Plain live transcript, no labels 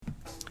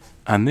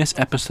On this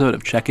episode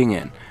of Checking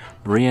In,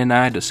 Maria and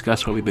I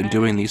discuss what we've been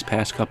doing these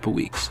past couple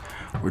weeks.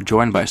 We're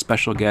joined by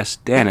special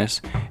guest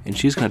Danis, and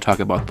she's going to talk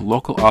about the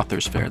local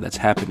authors fair that's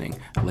happening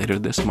later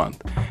this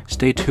month.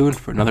 Stay tuned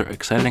for another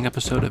exciting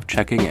episode of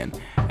Checking In.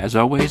 As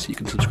always, you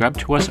can subscribe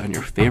to us on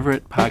your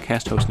favorite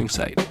podcast hosting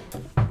site.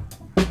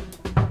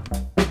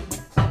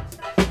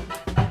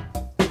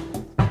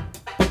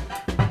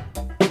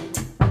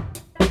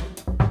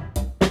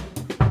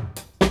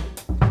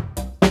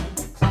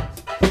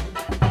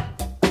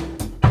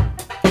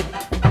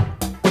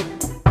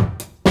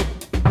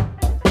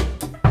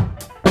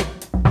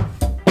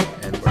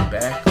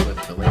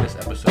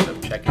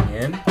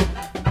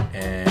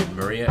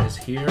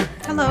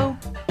 Hello.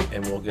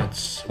 And we're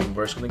just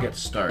going to get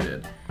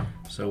started.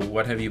 So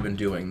what have you been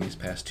doing these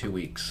past 2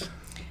 weeks?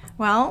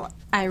 Well,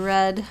 I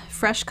read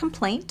Fresh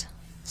Complaint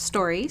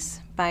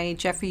Stories by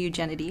Jeffrey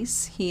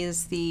Eugenides. He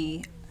is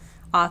the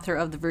author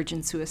of The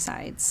Virgin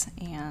Suicides,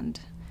 and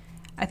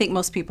I think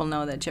most people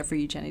know that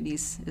Jeffrey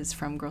Eugenides is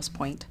from Grosse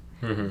Pointe.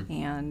 Mm-hmm.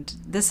 And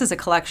this is a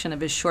collection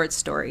of his short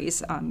stories.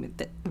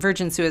 The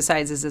Virgin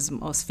Suicides is his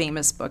most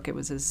famous book. It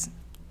was his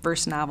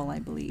first novel, I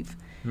believe,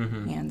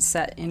 and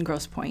set in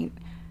Grosse Pointe.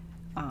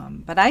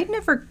 But I'd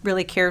never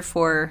really cared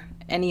for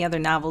any other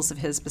novels of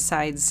his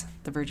besides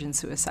The Virgin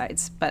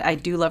Suicides. But I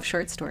do love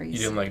short stories. You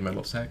didn't like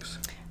Middlesex?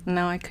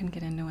 No, I couldn't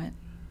get into it.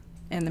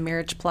 And The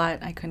Marriage Plot,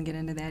 I couldn't get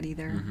into that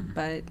either. Mm-hmm.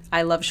 But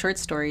I love short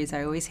stories.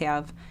 I always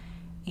have.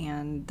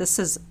 And this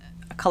is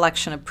a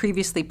collection of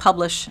previously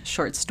published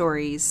short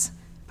stories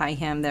by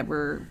him that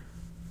were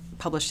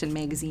published in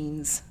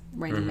magazines,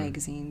 writing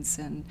magazines.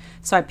 And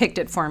so I picked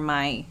it for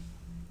my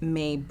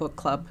May book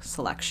club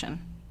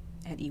selection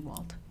at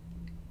Ewald.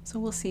 So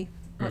we'll see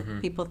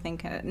what people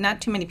think. Not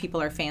too many people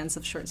are fans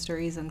of short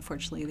stories.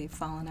 Unfortunately, they've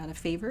fallen out of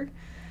favor.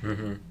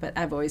 But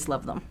I've always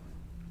loved them.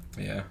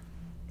 Yeah.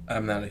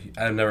 I've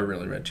never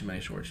really read too many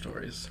short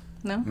stories.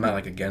 No? I'm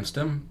not against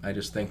them. I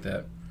just think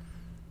that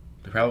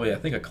I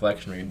think a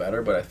collection would be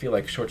better, but I feel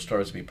like short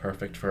stories would be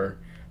perfect for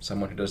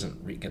someone who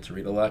doesn't get to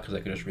read a lot, because I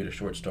could just read a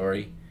short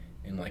story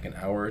in an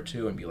hour or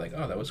two and be like,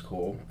 oh, that was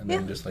cool. And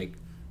then just read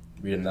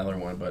another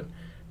one, but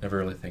never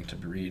really think to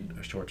read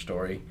a short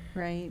story.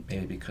 Right.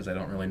 Maybe because I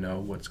don't really know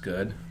what's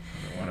good.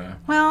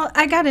 Well,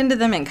 I got into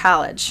them in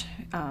college.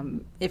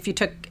 If you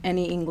took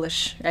any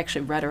English,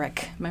 actually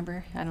rhetoric,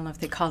 remember? I don't know if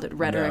they called it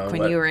rhetoric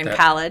when you were in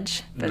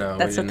college, but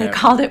that's what they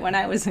called it when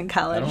I was in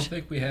college. I don't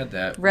think we had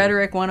that.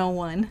 Rhetoric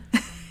 101.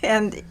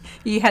 And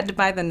you had to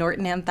buy the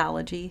Norton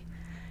Anthology,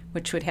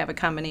 which would have a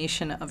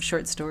combination of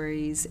short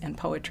stories and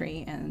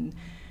poetry, and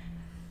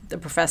the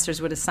professors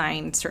would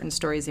assign certain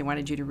stories they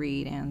wanted you to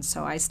read. And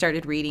so I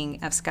started reading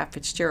F. Scott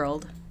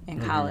Fitzgerald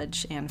in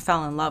college and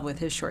fell in love with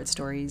his short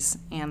stories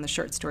and the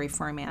short story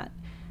format.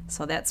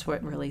 So that's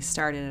what really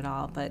started it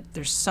all. But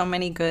there's so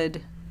many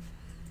good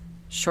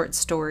short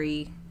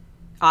story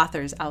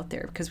authors out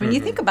there, because when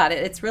you think about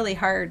it, it's really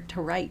hard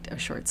to write a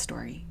short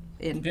story.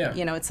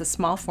 It's a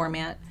small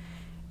format,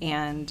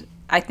 and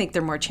I think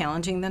they're more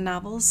challenging than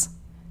novels.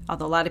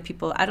 Although a lot of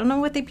people, I don't know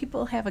what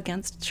people have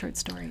against short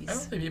stories. I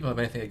don't think people have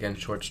anything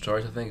against short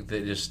stories. I think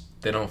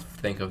they don't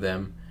think of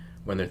them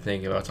when they're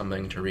thinking about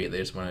something to read. They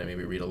just want to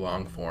maybe read a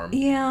long form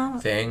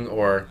thing,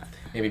 or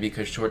maybe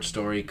because short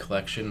story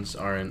collections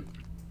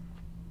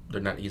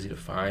they're not easy to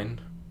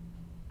find.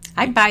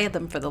 I buy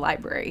them for the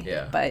library.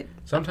 Yeah. But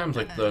sometimes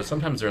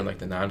sometimes they're in the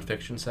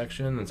nonfiction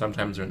section, and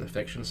sometimes they're in the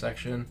fiction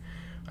section.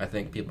 I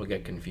think people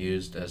get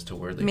confused as to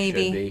where they should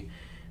be.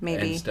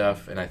 Maybe. And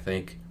stuff, and I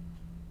think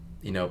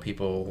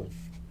people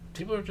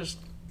are just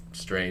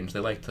strange. They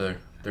like their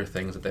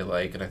things that they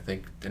like, and I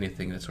think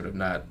anything that's sort of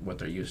not what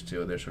they're used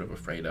to, they're sort of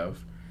afraid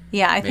of.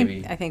 Yeah, I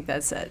think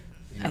that's it.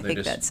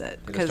 That's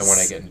it. They just don't want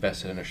to get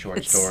invested in a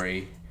short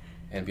story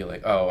and be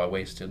like, oh, I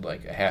wasted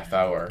a half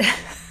hour.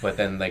 But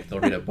then they'll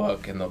read a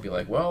book and they'll be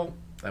like, well,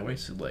 I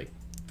wasted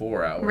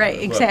 4 hours.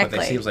 Right, exactly.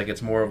 But it seems like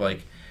it's more of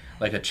like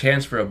a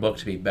chance for a book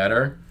to be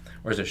better,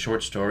 whereas a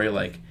short story,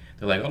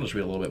 they're like, I'll just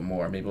read a little bit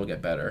more. Maybe it'll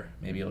get better.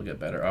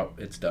 Oh,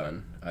 it's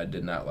done. I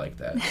did not like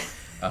that.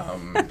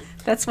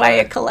 That's why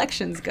a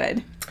collection's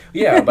good.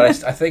 Yeah,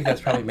 but I think that's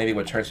probably maybe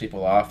what turns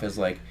people off is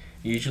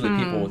usually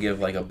people will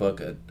give a book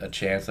a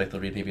chance. They'll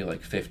read maybe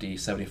 50,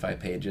 75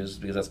 pages,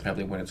 because that's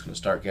probably when it's going to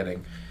start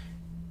getting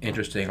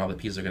interesting. All the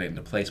pieces are going to get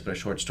into place. But a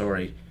short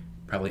story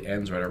probably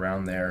ends right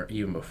around there,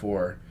 even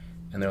before.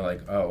 And they're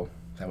like, oh,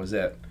 that was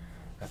it.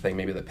 I think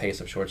maybe the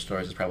pace of short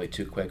stories is probably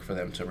too quick for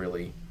them to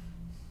really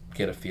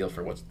get a feel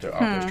for what the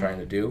author's trying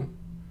to do.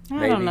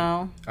 I don't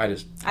know. I'm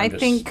just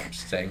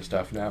saying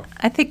stuff now.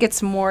 I think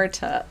it's more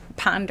to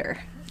ponder.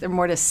 They're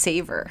more to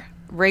savor.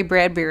 Ray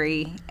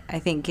Bradbury, I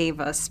think,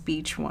 gave a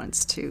speech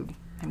once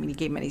he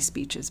gave many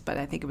speeches, but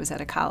I think it was at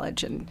a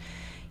college, and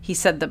he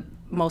said the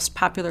most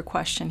popular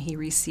question he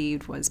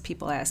received was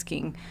people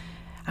asking,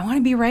 I want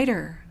to be a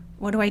writer.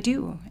 What do I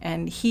do?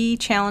 And he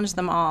challenged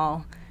them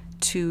all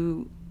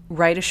to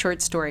write a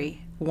short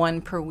story,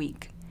 one per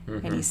week.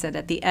 And he said,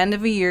 at the end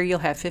of a year, you'll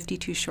have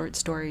 52 short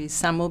stories.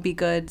 Some will be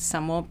good,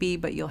 some won't be,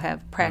 but you'll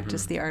have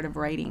practiced the art of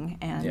writing.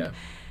 And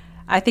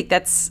I think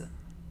that's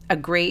a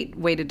great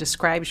way to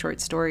describe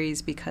short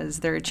stories because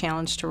they're a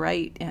challenge to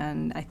write,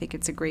 and I think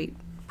it's a great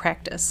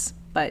practice.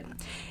 But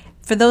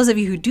for those of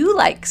you who do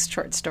like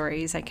short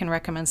stories, I can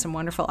recommend some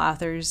wonderful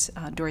authors.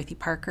 Dorothy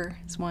Parker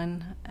is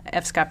one.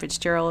 F. Scott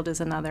Fitzgerald is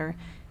another.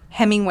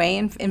 Hemingway.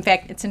 In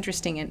fact, it's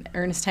interesting. In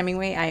Ernest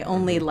Hemingway, I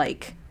only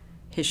like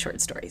his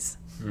short stories.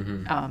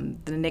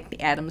 The Nick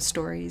Adams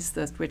stories,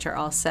 which are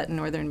all set in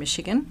northern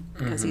Michigan,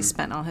 because he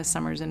spent all his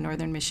summers in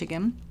northern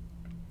Michigan.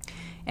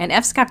 And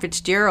F. Scott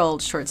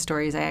Fitzgerald's short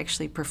stories I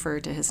actually prefer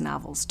to his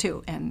novels,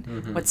 too.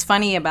 And what's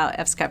funny about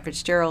F. Scott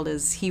Fitzgerald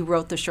is he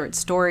wrote the short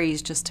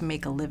stories just to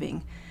make a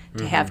living,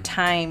 to have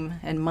time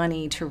and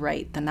money to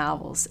write the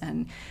novels.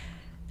 And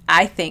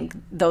I think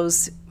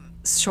those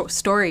short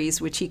stories,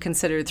 which he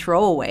considered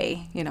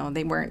throwaway,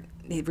 they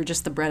were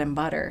just the bread and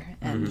butter.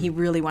 And he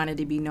really wanted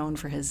to be known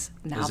for his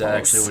novels. Is that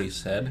actually what he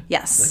said?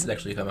 Yes. Like, he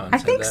actually come out and I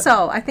said think that?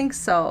 so. I think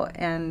so.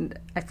 And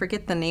I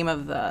forget the name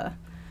of the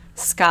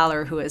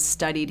scholar who has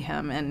studied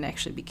him and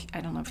actually I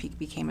don't know if he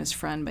became his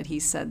friend, but he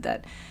said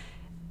that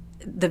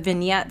the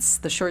vignettes,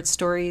 the short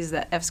stories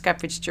that F. Scott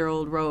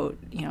Fitzgerald wrote,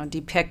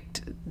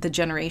 depict the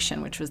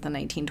generation, which was the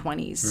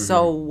 1920s,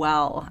 so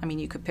well. I mean,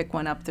 you could pick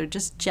one up. They're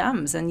just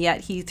gems, and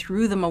yet he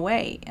threw them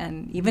away.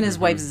 And even his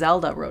wife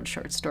Zelda wrote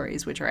short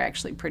stories, which are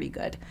actually pretty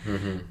good.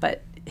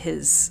 But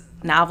his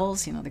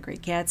novels, The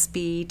Great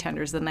Gatsby,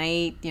 Tender's the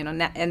Night,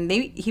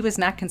 he was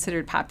not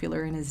considered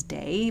popular in his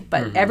day,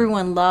 but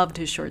everyone loved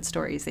his short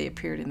stories. They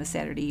appeared in the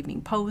Saturday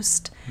Evening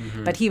Post,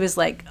 but he was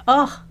like,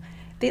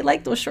 they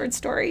like those short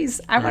stories.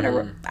 I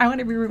want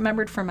to be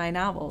remembered for my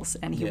novels,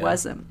 and he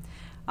wasn't.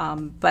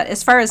 But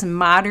as far as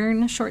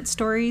modern short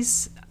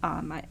stories,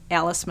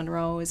 Alice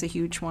Munro is a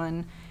huge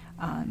one.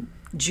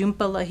 Jhumpa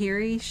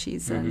Lahiri,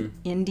 she's an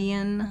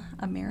Indian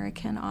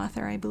American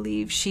author, I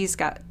believe. She's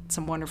got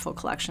some wonderful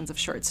collections of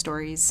short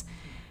stories.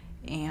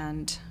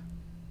 And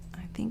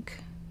I think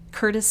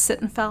Curtis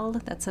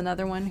Sittenfeld, that's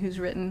another one who's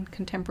written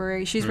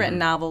contemporary. She's written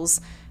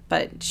novels,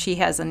 but she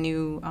has a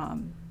new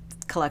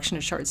collection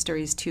of short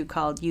stories too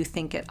called You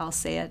Think It, I'll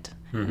Say It,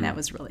 and that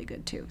was really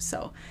good too.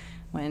 So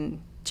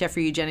when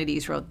Jeffrey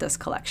Eugenides wrote this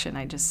collection,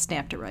 I just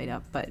snapped it right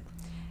up. But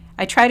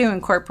I try to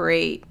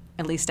incorporate,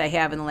 at least I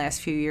have in the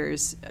last few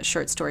years, a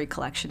short story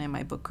collection in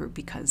my book group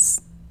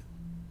because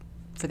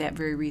for that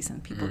very reason,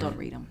 people don't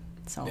read them.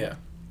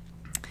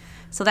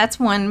 So that's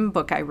one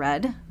book I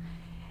read.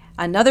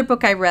 Another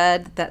book I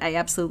read that I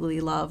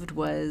absolutely loved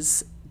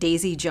was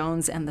Daisy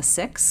Jones and the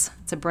Six.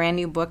 It's a brand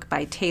new book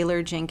by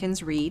Taylor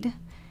Jenkins Reid.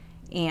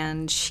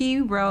 And she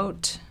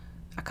wrote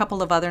a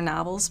couple of other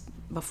novels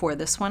before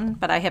this one,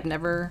 but I have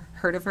never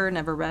heard of her,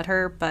 never read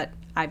her, but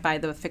I buy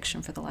the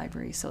fiction for the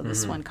library, so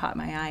this one caught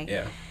my eye.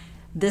 Yeah.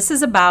 This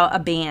is about a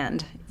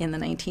band in the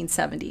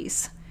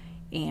 1970s,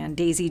 and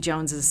Daisy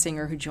Jones is a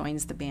singer who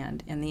joins the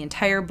band, and the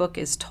entire book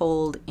is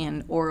told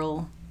in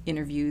oral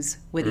interviews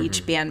with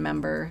each band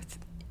member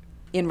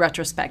in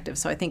retrospective,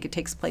 so I think it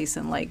takes place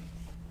in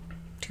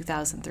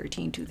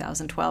 2013,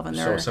 2012, and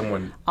so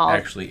someone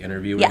actually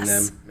interviewing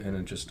them, and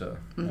it just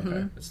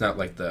okay. It's not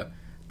like the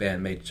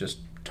bandmates just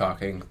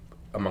talking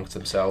amongst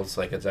themselves.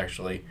 Like it's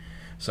actually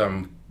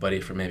somebody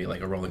from maybe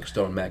like a Rolling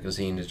Stone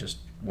magazine that just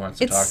wants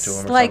to talk to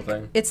them or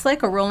something. It's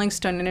like a Rolling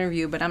Stone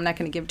interview, but I'm not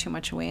going to give too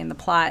much away in the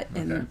plot.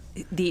 And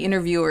the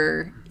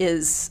interviewer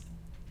is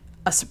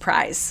a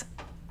surprise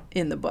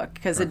in the book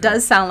because it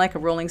does sound like a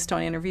Rolling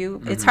Stone interview.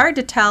 It's hard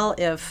to tell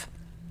if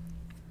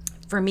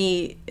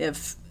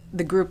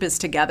the group is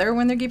together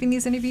when they're giving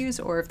these interviews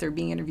or if they're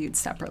being interviewed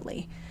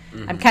separately.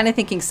 I'm kind of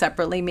thinking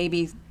separately,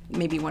 maybe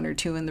one or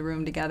two in the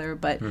room together,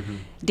 but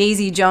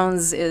Daisy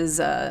Jones is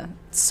a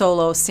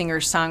solo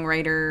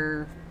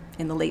singer-songwriter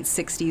in the late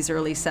 60s,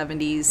 early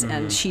 70s,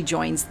 and she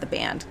joins the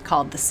band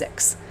called The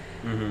Six.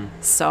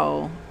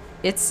 So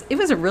it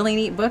was a really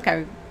neat book.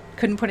 I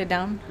couldn't put it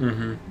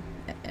down.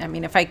 I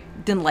mean, if I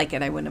didn't like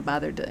it, I wouldn't have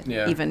bothered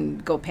to even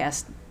go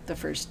past the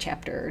first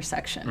chapter or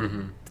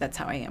section. That's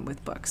how I am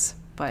with books.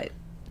 But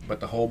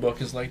the whole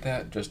book is like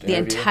that? Just the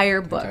entire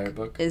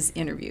book is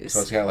interviews.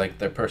 So it's got like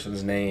their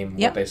person's name,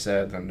 what they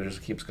said, and it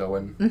just keeps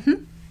going.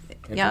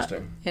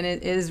 Interesting. Yeah, and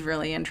it is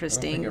really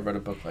interesting. I don't think I've read a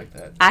book like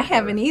that. I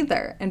haven't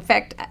either. In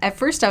fact, at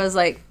first I was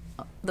like,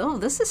 oh,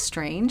 this is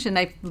strange. And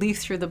I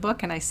leafed through the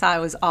book and I saw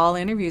it was all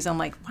interviews. I'm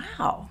like,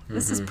 wow,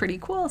 this is pretty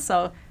cool.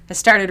 So I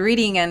started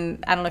reading,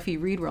 and I don't know if you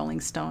read Rolling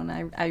Stone.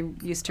 I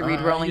used to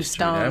read Rolling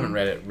Stone. I haven't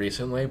read it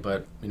recently,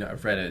 but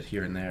I've read it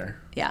here and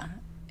there. Yeah,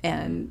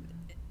 and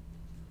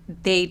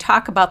they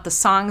talk about the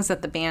songs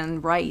that the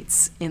band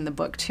writes in the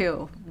book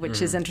too,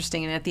 which is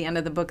interesting. And at the end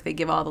of the book, they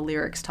give all the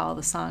lyrics to all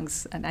the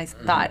songs. And I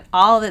thought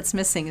all that's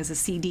missing is a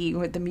CD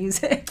with the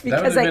music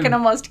because I can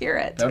almost hear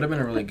it. That would have been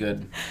a really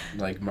good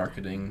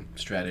marketing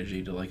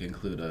strategy to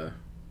include a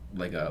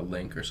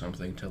link or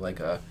something to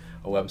a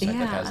website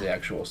that has the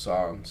actual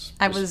songs.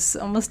 I was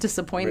almost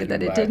disappointed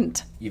that it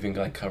didn't. Even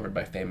covered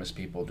by famous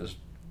people just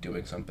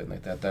doing something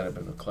like that. That would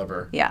have been a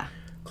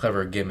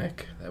clever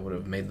gimmick that would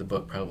have made the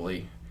book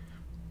probably,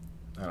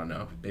 I don't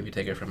know, maybe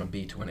take it from a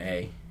B to an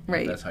A.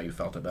 Right. If that's how you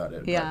felt about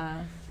it.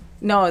 Yeah.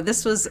 No,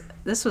 this was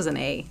an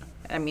A.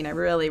 I mean, I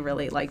really,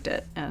 really liked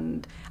it.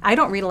 And I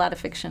don't read a lot of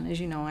fiction. As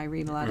you know, I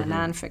read a lot of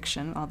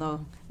nonfiction,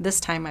 although this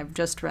time I've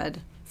just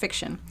read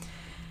fiction.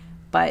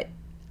 But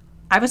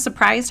I was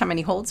surprised how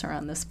many holds are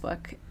on this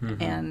book.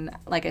 And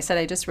like I said,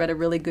 I just read a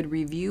really good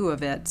review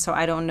of it, so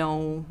I don't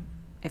know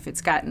if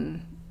it's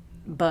gotten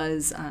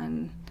buzz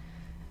on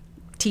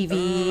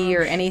TV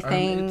or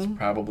anything. It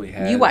probably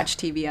has. You watch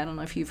TV. I don't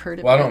know if you've heard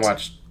of it. Well, I don't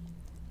watch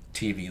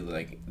TV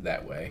like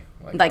that way.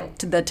 Like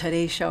the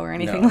Today Show or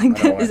anything No, like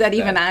I don't that? Is that watch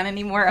even that. on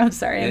anymore? I'm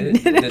sorry. I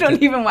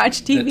don't even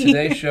watch TV. The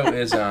Today Show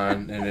is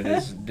on, and it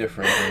is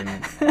different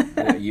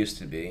than it used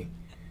to be.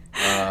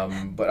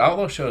 But all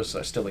those shows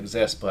still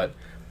exist, but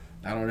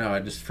I don't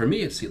know. For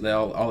me,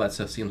 all that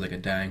stuff seems like a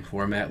dying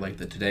format, like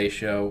the Today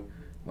Show,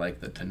 like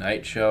the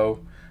Tonight Show.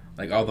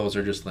 Like, all those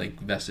are just, like,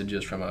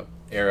 vestiges from a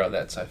era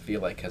that's, I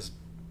feel like, has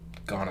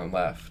gone and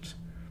left.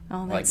 Oh,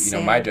 Like, that's you know,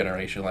 sad. my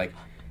generation, like,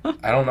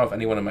 I don't know if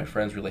anyone of my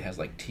friends really has,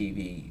 like,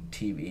 TV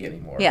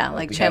anymore. Yeah,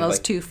 like we channels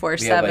have, 2, 4,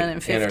 we have, 7,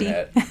 and 50.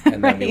 Internet,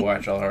 and then we Right.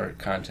 watch all our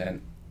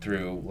content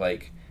through,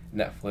 like,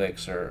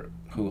 Netflix or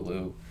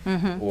Hulu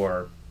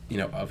or, you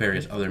know,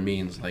 various other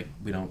means. Like,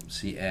 we don't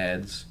see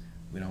ads.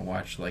 We don't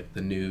watch, like,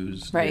 the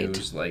news,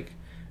 like,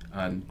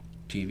 on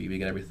TV. We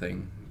get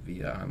everything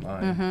via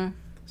online.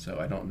 So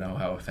I don't know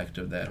how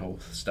effective that whole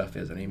stuff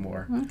is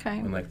anymore.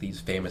 Okay. When, like, these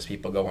famous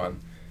people go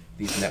on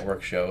these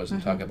network shows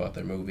and talk about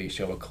their movie,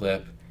 show a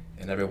clip,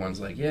 and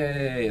everyone's like,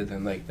 yay, and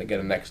then, like, they get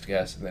a next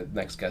guest, and the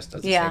next guest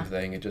does the same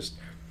thing. It just,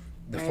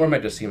 the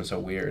format just seems so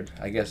weird.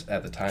 I guess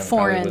at the time it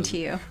Foreign probably was to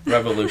you.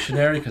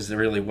 revolutionary, because there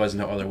really was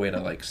no other way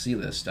to, like, see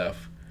this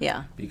stuff.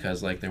 Yeah.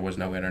 Because, like, there was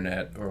no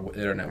internet, or the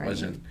internet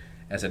wasn't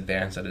as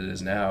advanced as it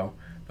is now.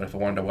 But if I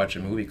wanted to watch a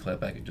movie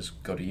clip, I could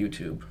just go to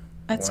YouTube.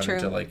 That's If I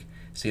wanted true. to, like,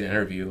 see an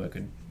interview, I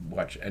could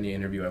watch any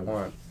interview I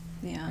want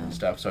Yeah. and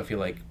stuff. So I feel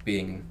like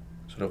being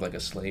sort of like a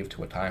slave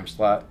to a time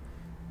slot,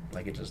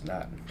 like, it's just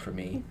not for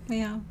me.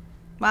 Yeah.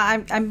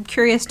 Well, I'm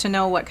curious to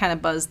know what kind of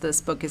buzz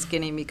this book is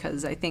getting,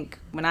 because I think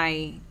when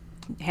I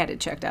had it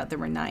checked out, there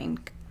were 9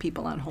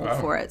 people on hold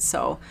for it.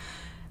 So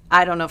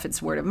I don't know if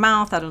it's word of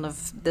mouth. I don't know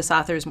if this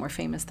author is more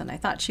famous than I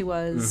thought she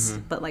was.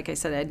 But like I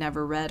said, I'd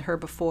never read her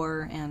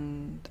before,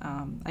 and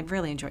I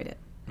really enjoyed it.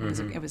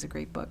 It was a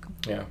great book.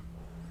 Yeah.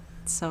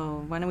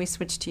 So why don't we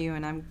switch to you,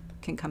 and I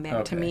can come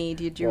back to Okay. me.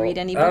 Did you Well, read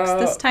any books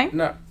this time?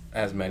 Not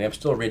as many. I'm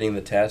still reading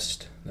The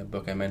Test, the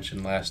book I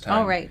mentioned last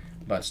time. Oh, right.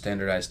 About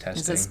standardized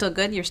testing. Is it still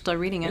good? You're still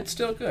reading it? It's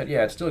still good.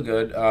 Yeah, it's still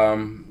good.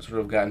 Sort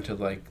of got into,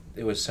 like,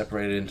 it was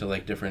separated into,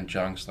 like, different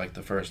chunks. Like,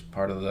 the first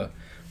part of the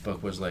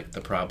book was, like,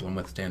 the problem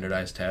with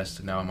standardized tests,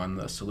 and now I'm on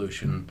the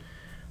solution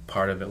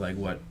part of it. Like,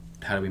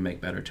 how do we make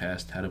better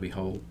tests? How do we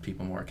hold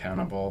people more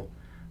accountable?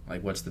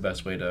 Like, what's the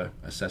best way to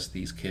assess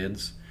these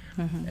kids?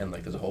 And,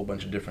 like, there's a whole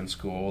bunch of different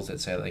schools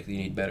that say, like, you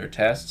need better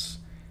tests,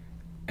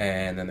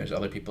 and then there's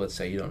other people that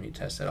say you don't need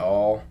tests at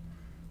all,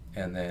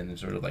 and then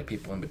there's sort of, like,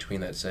 people in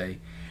between that say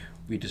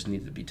we just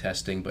need to be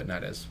testing, but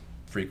not as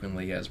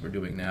frequently as we're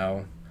doing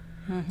now.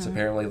 It's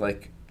apparently,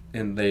 like,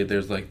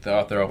 there's, like, the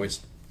author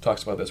always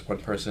talks about this one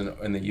person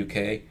in the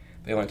UK.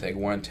 They only take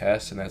one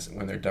test, and that's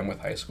when they're done with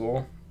high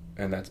school,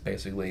 and that's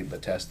basically the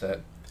test that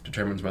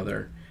determines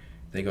whether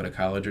they go to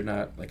college or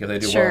not. Like, if they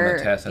do well on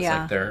the test, that's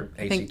like their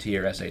ACT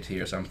or SAT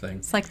or something.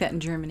 It's like that in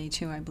Germany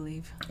too, I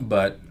believe.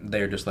 But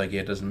they're just like,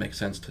 yeah, it doesn't make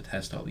sense to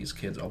test all these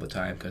kids all the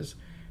time, because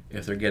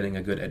if they're getting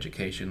a good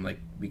education, like,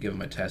 we give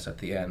them a test at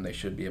the end, they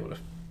should be able to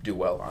do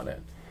well on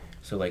it.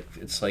 So, like,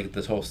 it's like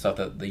this whole stuff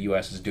that the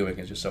U.S. is doing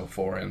is just so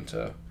foreign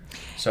to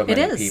so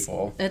many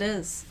people. It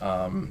is.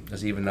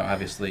 Because even though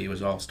obviously it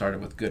was all started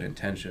with good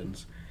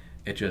intentions,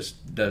 it just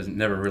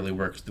never really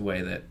works the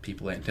way that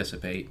people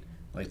anticipate.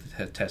 Like,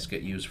 the tests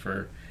get used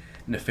for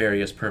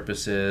nefarious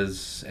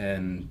purposes,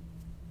 and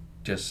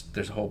just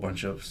there's a whole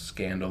bunch of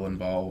scandal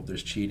involved.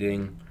 There's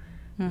cheating,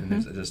 and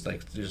it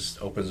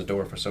just opens the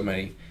door for so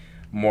many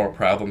more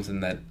problems than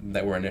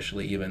that were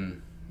initially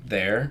even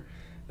there.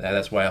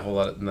 That's why a whole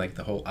lot of, like,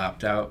 the whole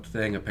opt-out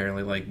thing,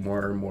 apparently, like,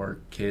 more and more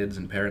kids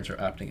and parents are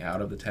opting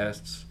out of the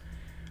tests,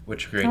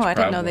 which creates I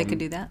didn't know problem. they could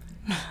do that.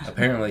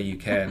 Apparently you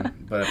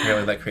can, but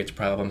apparently that creates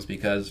problems,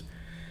 because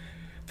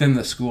then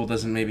the school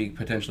doesn't maybe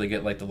potentially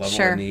get, like, the level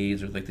it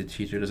needs, or, like, the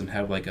teacher doesn't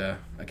have, like, a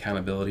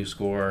accountability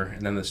score,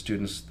 and then the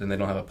students, then they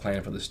don't have a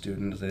plan for the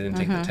students. They didn't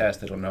take the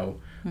test. They don't know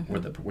where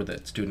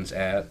the student's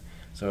at.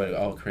 So it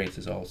all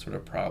creates all sort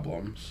of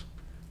problems.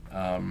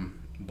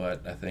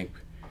 But I think,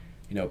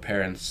 you know,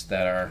 parents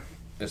that are,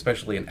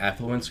 especially in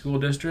affluent school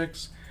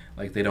districts,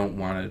 like, they don't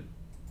want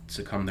to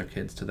succumb their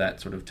kids to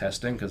that sort of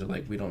testing, because they're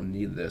like, we don't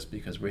need this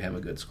because we have a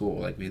good school.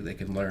 Like, they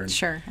can learn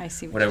I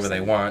see whatever they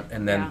want,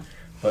 and then,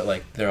 but,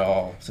 like, they're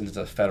all, since it's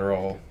a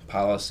federal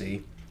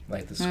policy,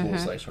 like, the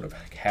schools like sort of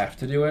have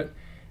to do it.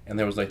 And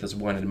there was, like, this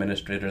one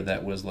administrator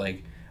that was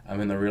like, I'm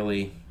in a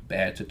really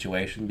bad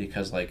situation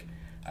because, like,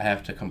 I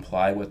have to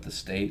comply with the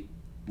state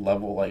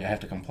level, like, I have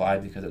to comply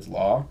because it's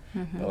law,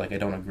 but, like, I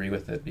don't agree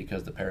with it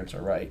because the parents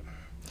are right.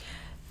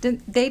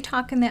 Did they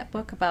talk in that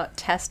book about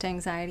test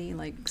anxiety,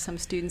 like some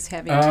students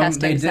having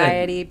test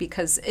anxiety?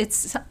 Because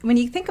it's, when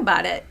you think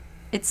about it,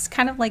 it's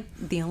kind of like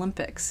the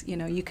Olympics. You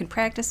know, you can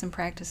practice and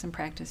practice and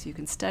practice. You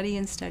can study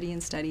and study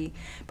and study.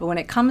 But when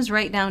it comes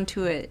right down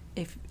to it,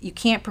 if you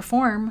can't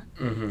perform,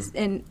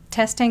 and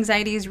test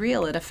anxiety is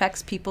real. It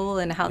affects people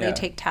and how they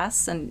take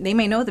tests. And they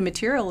may know the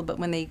material, but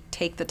when they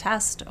take the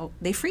test,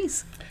 they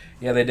freeze.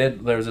 Yeah, they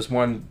did. There was this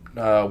one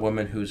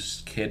woman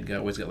whose kid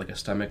always got like a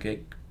stomach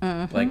ache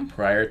like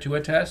prior to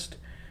a test.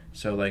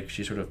 So like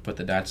she sort of put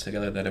the dots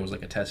together that it was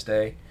like a test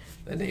day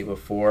the day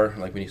before,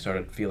 like when he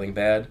started feeling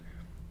bad.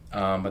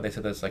 But they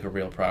said that's like a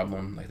real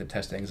problem, like the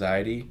test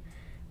anxiety,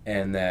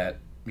 and that,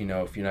 you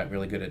know, if you're not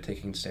really good at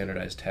taking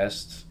standardized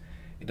tests,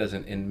 it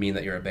doesn't mean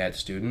that you're a bad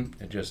student.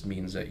 It just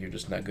means that you're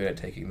just not good at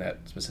taking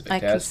that specific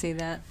test. I can see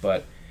that.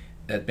 But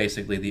that's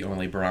basically the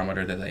only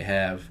barometer that they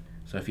have.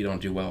 So if you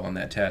don't do well on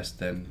that test,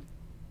 then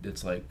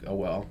it's like, oh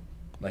well,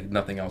 like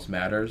nothing else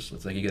matters.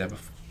 It's like you could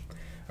have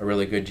a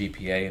really good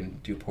GPA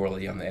and do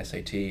poorly on the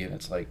SAT, and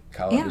it's like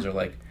colleges are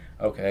like,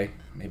 okay,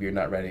 maybe you're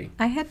not ready.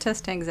 I had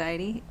test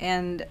anxiety,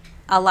 and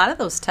a lot of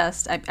those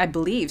tests, I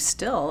believe,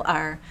 still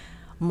are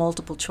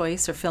multiple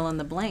choice or fill in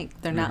the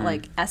blank. They're not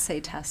like essay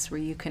tests where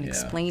you can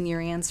explain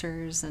your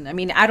answers. And I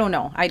mean, I don't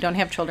know. I don't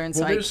have children,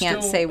 so I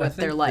can't say what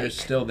they're like. They're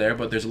still there,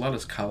 but there's a lot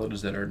of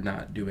colleges that are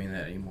not doing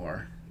that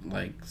anymore.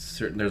 Like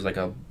there's like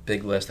a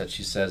big list that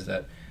she says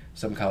that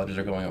some colleges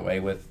are going away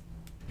with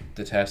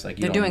the test. Like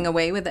they're doing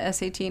away with the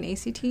SAT and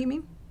ACT, you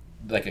mean?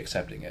 Like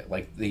accepting it.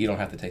 Like you don't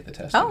have to take the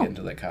test to get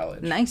into that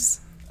college.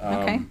 Nice.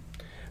 Okay.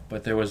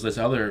 But there was this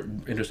other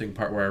interesting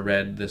part where I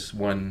read this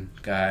one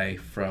guy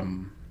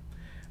from,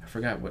 I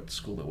forgot what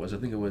school it was. I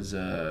think it was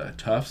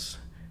Tufts.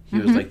 He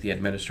was like the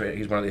administrator.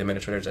 He's one of the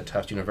administrators at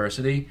Tufts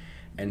University,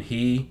 and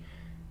he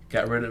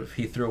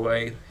threw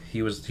away.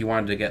 He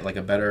wanted to get like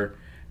a better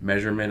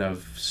measurement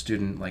of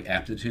student like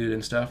aptitude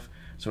and stuff.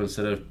 So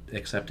instead of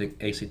accepting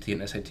ACT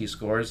and SAT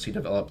scores, he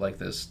developed like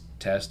this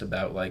test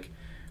about like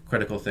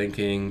critical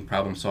thinking,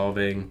 problem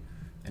solving,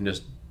 and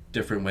just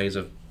different ways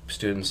of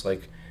students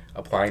like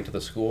applying to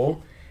the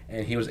school.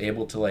 And he was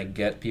able to like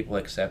get people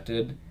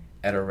accepted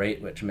at a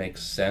rate which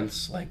makes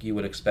sense. Like you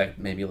would expect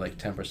maybe like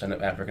 10%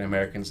 of African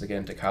Americans to get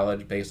into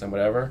college based on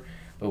whatever,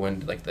 but when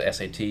like the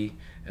SAT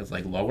is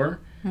like lower,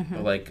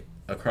 but like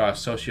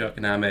across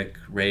socioeconomic,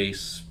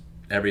 race,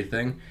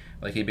 everything,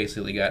 like he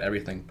basically got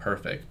everything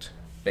perfect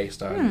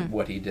based on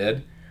what he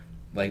did.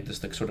 Like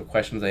just the sort of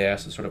questions they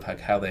asked is sort of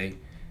like how they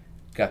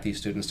got these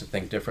students to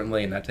think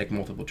differently and not take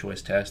multiple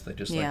choice tests. They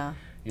just like,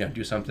 you know,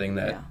 do something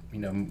that, you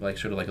know, like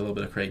sort of like a little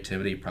bit of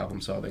creativity,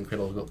 problem solving,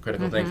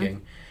 critical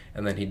thinking.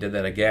 And then he did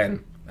that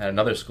again at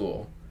another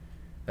school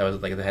that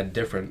was like, they had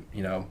different,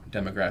 you know,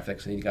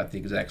 demographics, and he got the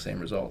exact same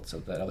results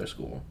at that other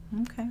school.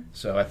 Okay.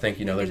 So I think,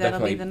 you know, Maybe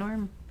that'll be the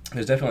norm.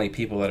 There's definitely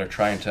people that are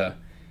trying to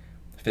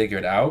figure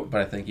it out,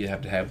 but I think you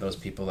have to have those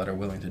people that are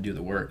willing to do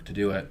the work to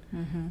do it.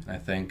 I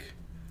think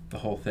the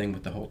whole thing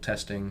with the whole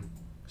testing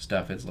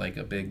stuff is like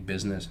a big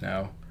business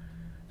now.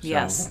 So,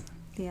 yes.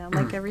 Yeah,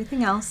 like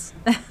everything else.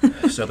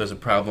 So there's a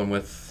problem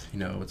with, you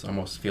know, it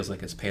almost feels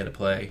like it's pay to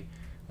play.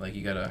 Like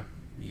you gotta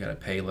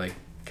pay like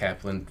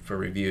Kaplan for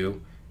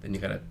review, then you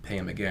gotta pay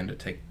him again to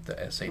take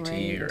the SAT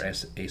or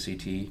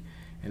ACT,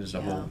 and just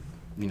a whole,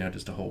 you know,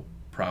 just a whole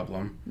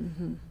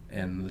problem.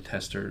 And the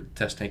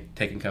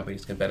test-taking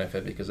companies can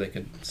benefit because they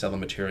could sell the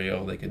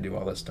material, they could do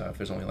all this stuff.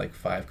 There's only like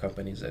 5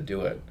 companies that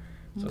do it,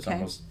 so it's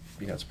almost,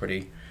 you know, it's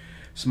pretty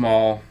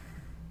small.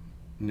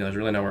 You know, there's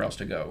really nowhere else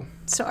to go.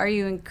 So are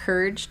you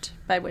encouraged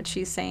by what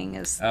she's saying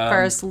as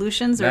far as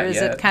solutions, or is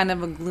it kind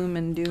of a gloom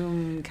and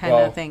doom kind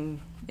of thing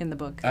in the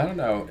book? I don't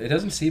know. It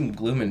doesn't seem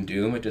gloom and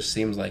doom. It just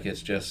seems like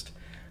it's just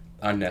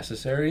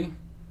unnecessary.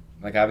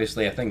 Like,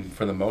 obviously, I think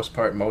for the most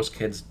part, most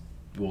kids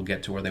will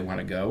get to where they want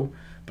to go.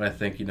 But I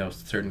think, you know,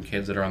 certain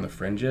kids that are on the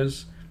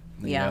fringes,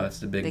 you know, that's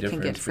the big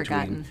difference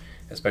between,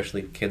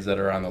 especially kids that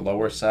are on the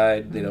lower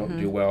side, they don't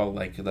do well.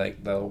 Like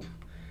they'll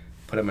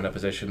put them in a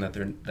position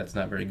that's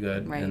not very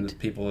good. Right. And the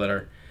people that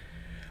are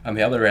on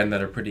the other end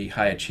that are pretty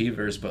high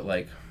achievers, but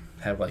like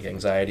have like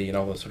anxiety and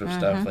all this sort of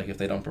stuff, like if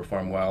they don't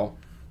perform well,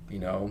 you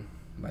know,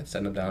 might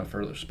send them down a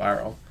further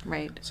spiral.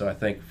 Right. So I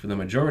think for the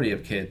majority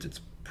of kids,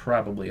 it's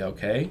probably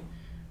okay.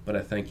 But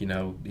I think, you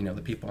know,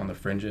 the people on the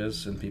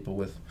fringes and people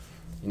with,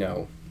 you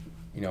know,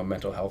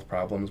 mental health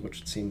problems,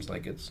 which it seems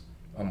like it's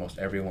almost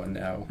everyone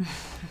now,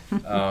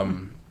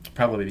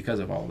 probably because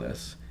of all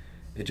this.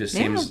 It just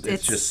seems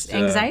it's just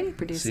anxiety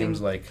producing.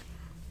 Seems like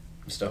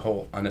just a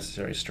whole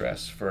unnecessary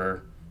stress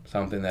for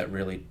something that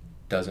really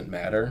doesn't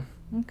matter.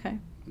 Okay.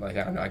 Like,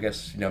 I don't know, I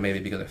guess, you know, maybe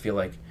because I feel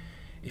like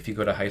if you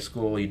go to high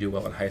school, you do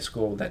well in high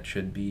school, that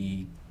should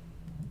be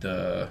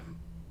the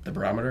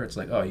barometer. It's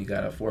like, oh, you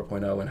got a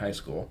 4.0 in high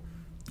school.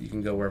 You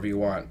can go wherever you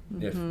want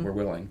if we're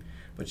willing,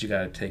 but you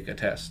got to take a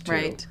test too.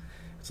 Right.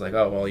 It's like,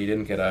 oh, well, you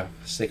didn't get a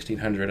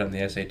 1600 on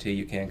the SAT,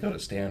 you can't go to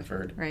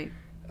Stanford. Right.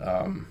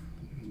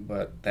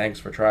 But thanks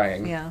for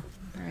trying. Yeah,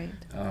 right.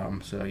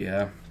 So,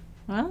 yeah.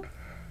 Well,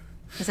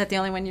 is that the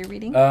only one you're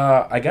reading?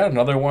 I got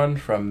another one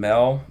from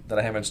Mel that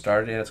I haven't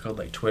started yet. It's called,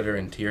 like, Twitter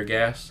and Tear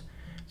Gas.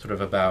 Sort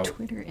of about...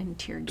 Twitter and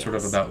Tear Gas. Sort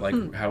of about,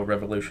 like, how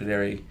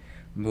revolutionary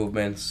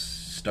movements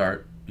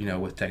start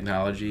with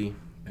technology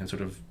and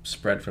sort of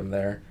spread from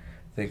there.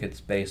 I think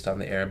it's based on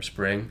the Arab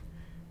Spring,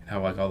 and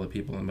how like all the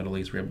people in the Middle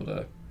East were able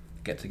to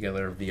get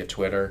together via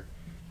Twitter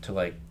to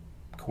like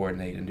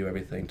coordinate and do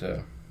everything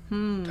to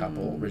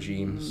topple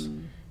regimes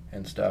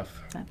and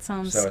stuff. That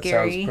sounds so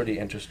scary. It sounds pretty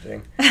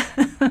interesting.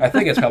 I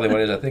think it's probably what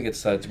it is. I think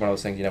it's one of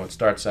those things, it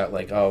starts out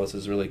like, oh, this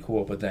is really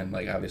cool, but then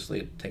like obviously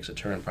it takes a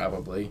turn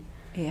probably.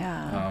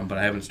 Yeah. But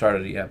I haven't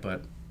started it yet,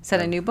 but is that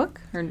a new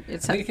book? Or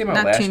it's I think it came out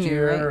not last too new,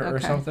 year right? or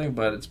Okay. something,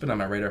 but it's been on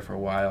my radar for a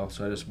while,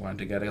 so I just wanted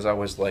to get it because I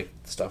always like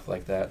stuff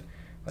like that,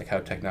 like how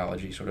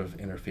technology sort of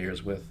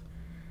interferes with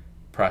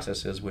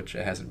processes which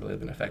it hasn't really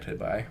been affected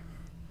by.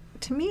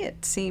 To me,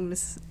 it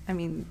seems,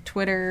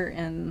 Twitter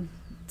and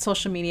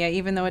social media,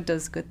 even though it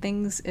does good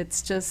things,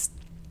 it's just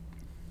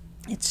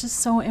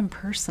so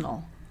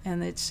impersonal,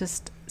 and it's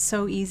just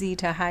so easy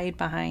to hide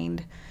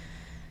behind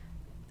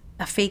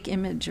a fake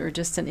image or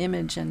just an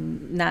image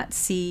and not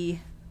see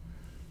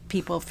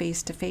people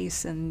face to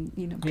face, and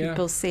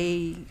people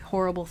say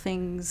horrible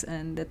things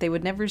and that they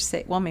would never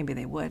say, well, maybe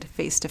they would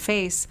face to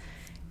face.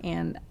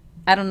 And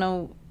I don't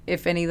know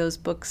if any of those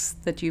books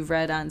that you've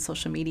read on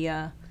social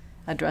media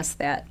address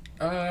that.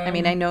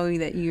 I know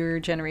that your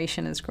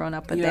generation has grown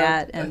up with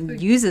that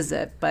and uses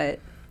it, but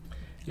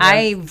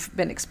I've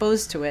been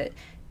exposed to it,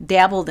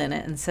 dabbled in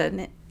it, and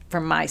said for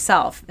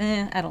myself,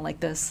 I don't like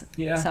this,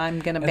 so I'm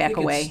going to back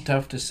away. It's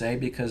tough to say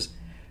because,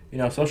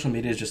 social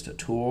media is just a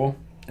tool.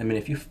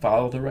 If you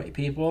follow the right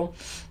people,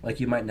 like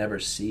you might never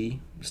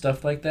see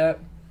stuff like that.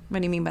 What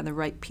do you mean by the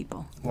right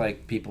people?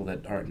 Like people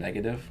that aren't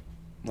negative.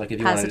 Like if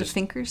you positive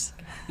thinkers?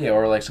 Yeah,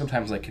 or like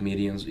sometimes like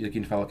comedians, you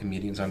can follow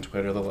comedians on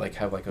Twitter. They'll like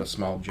have like a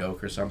small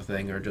joke or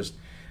something, or just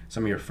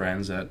some of your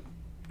friends that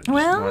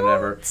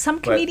whatever. Some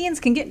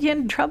comedians can get you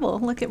in trouble.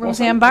 Look at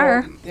Roseanne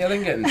Barr. Yeah, they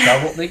can get in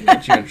trouble. They can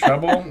get you in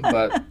trouble,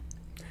 but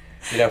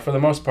for the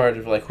most part,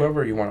 if like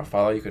whoever you want to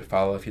follow, you could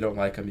follow. If you don't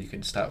like them, you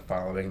could stop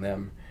following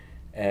them,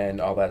 and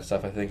all that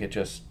stuff. I think it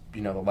just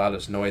the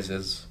loudest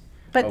noises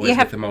always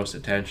get the most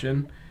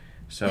attention.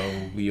 So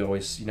we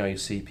always you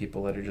see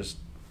people that are just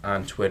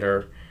on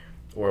Twitter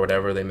or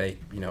whatever, they make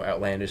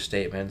outlandish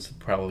statements,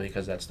 probably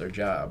because that's their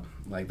job.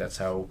 Like that's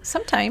how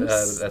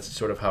sometimes that's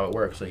sort of how it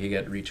works. Like you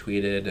get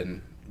retweeted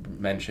and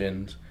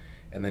mentioned,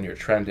 and then you're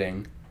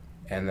trending,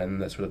 and then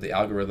that's sort of the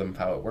algorithm of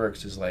how it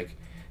works is like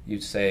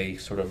you say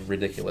sort of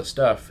ridiculous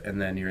stuff,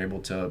 and then you're able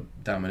to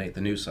dominate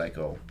the news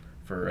cycle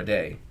for a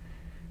day.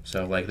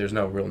 So like there's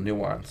no real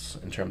nuance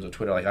in terms of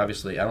Twitter. Like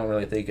obviously I don't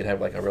really think you could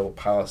have like a real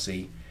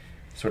policy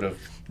sort of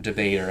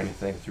debate or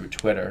anything through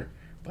Twitter.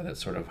 But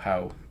that's sort of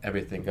how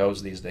everything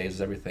goes these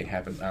days. Everything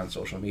happens on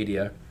social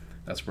media.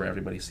 That's where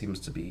everybody seems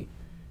to be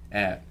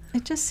at.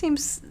 It just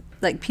seems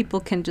like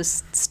people can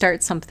just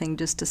start something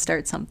just to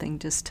start something,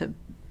 just to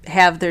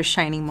have their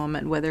shining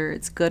moment, whether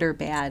it's good or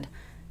bad.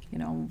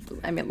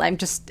 I'm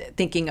just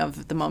thinking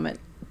of the moment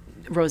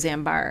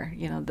Roseanne Barr,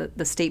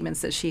 the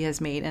statements that she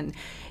has made. And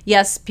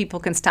yes, people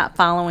can stop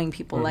following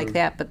people like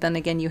that, but then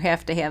again, you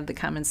have to have the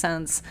common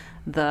sense,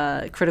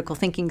 the critical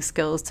thinking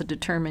skills to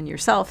determine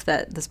yourself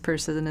that this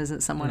person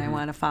isn't someone I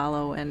want to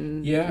follow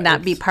and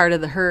not be part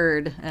of the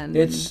herd. And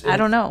I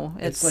don't know.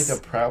 It's like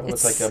a problem.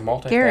 It's like a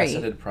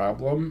multifaceted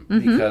problem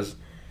because,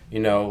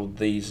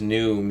 these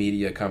new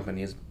media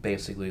companies,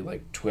 basically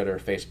like Twitter,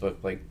 Facebook,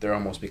 like they're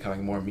almost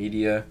becoming more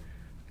media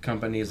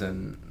companies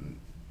than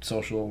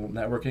social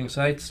networking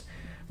sites.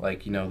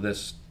 Like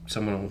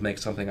someone will make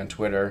something on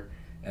Twitter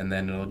and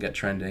then it'll get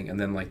trending, and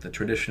then like the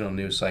traditional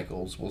news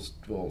cycles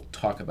will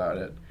talk about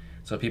it,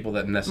 so people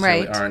that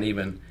necessarily aren't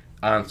even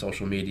on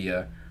social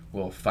media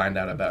will find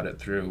out about it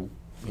through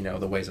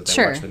the ways that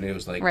they watch the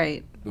news, like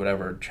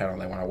whatever channel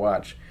they want to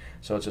watch.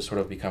 So it's just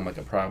sort of become like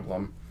a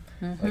problem.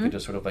 Like it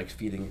just sort of like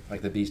feeding,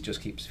 like the beast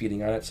just keeps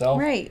feeding on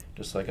itself,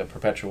 just like a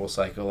perpetual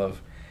cycle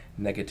of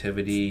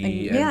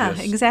negativity and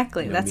just,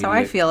 exactly. That's how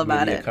I feel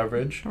about it.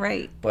 Coverage.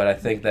 But I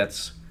think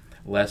that's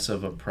less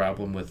of a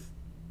problem with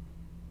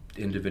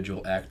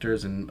individual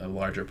actors and a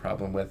larger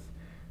problem with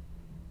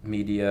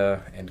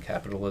media and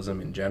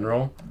capitalism in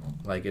general.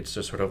 Like it's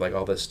just sort of like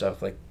all this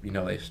stuff, like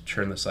they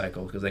churn the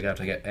cycle because they got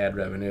to get ad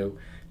revenue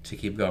to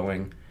keep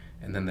going,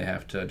 and then they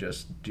have to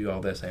just do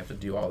all this, they have to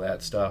do all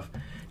that stuff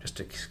just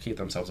to keep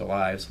themselves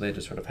alive. So they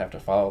just sort of have to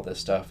follow this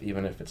stuff,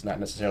 even if it's not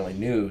necessarily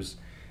news.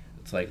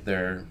 It's like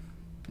they're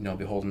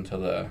beholden to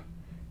the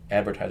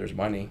advertiser's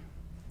money.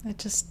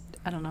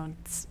 I don't know.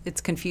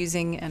 It's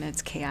confusing and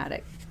it's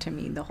chaotic to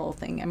me, the whole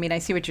thing. I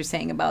see what you're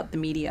saying about the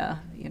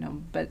media,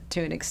 but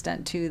to an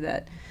extent too,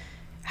 that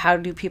how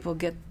do people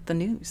get the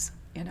news,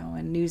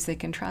 and news they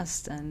can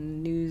trust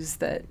and news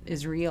that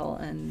is real,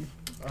 and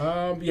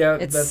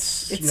it's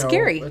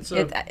scary.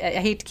 I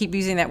hate to keep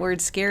using that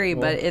word scary,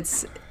 but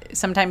it's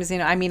sometimes,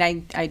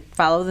 I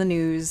follow the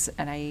news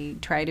and I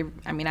try to,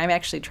 I'm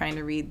actually trying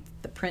to read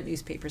the print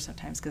newspaper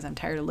sometimes because I'm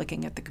tired of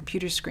looking at the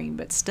computer screen,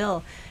 but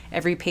still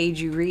every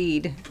page you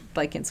read,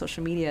 like in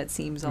social media, it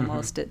seems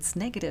almost it's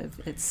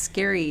negative. It's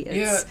scary.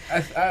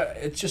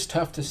 It's just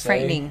tough to say.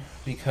 Frightening.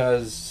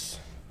 Because,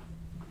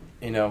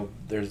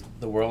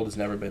 the world has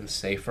never been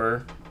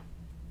safer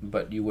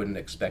but you wouldn't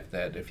expect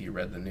that if you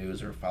read the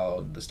news or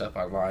followed the stuff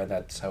online.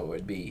 That's how it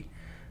would be.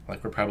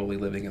 Like, we're probably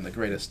living in the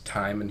greatest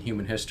time in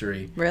human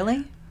history.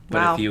 Really?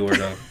 But Wow. if you were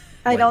to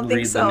I don't think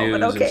read so, the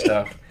but news okay. and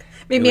stuff,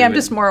 Maybe I'm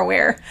just more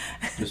aware.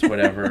 just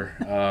whatever.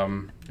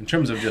 In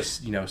terms of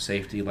just,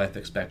 safety, life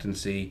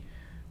expectancy,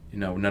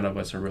 none of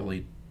us are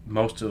really,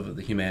 most of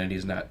the humanity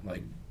is not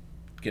like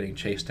getting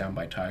chased down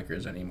by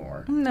tigers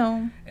anymore.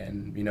 No.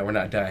 And, we're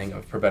not dying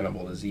of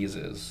preventable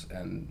diseases.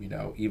 And,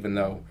 even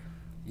though,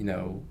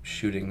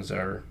 shootings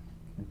are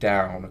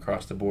down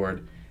across the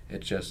board,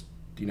 it's just,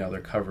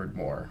 they're covered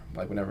more.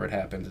 Like, whenever it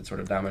happens, it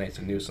sort of dominates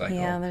the news cycle.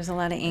 Yeah, there's a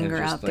lot of anger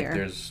just, out there.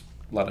 There's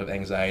a lot of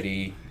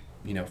anxiety,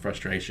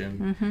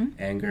 frustration,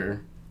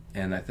 anger.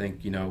 And I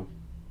think,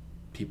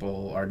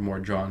 people are more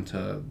drawn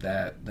to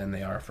that than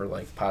they are for,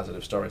 like,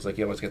 positive stories. Like,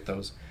 you always get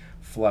those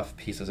fluff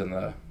pieces on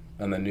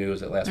the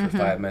news that last for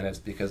 5 minutes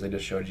because they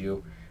just showed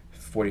you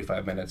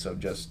 45 minutes of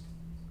just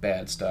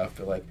bad stuff.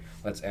 They're like,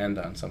 let's end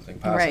on something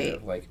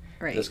positive. Right.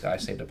 Like, this guy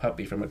saved a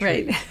puppy from a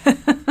tree.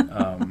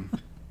 Right.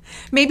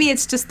 Maybe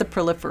it's just the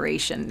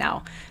proliferation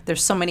now.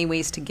 There's so many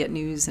ways to get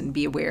news and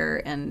be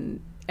aware,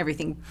 and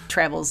everything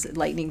travels at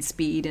lightning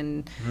speed.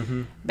 And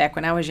back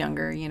when I was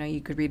younger,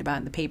 you could read about it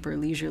in the paper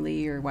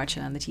leisurely or watch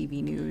it on the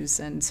TV news.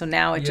 And so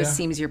now it just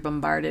seems you're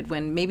bombarded,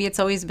 when maybe it's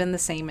always been the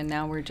same, and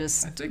now we're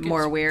just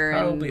more aware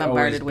and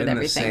bombarded with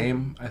everything. The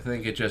same. I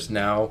think it just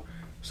now,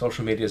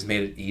 social media has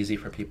made it easy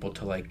for people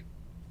to, like,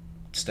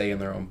 stay in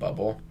their own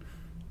bubble.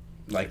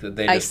 Like,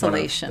 they just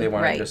isolation. They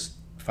want right. to just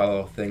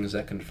follow things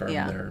that confirm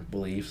their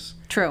beliefs.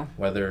 True.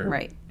 Whether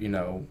right.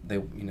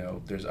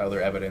 There's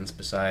other evidence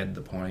beside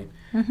the point.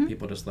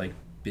 People just like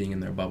being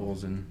in their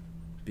bubbles and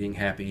being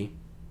happy,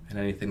 and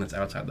anything that's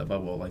outside the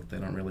bubble, like, they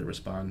don't really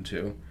respond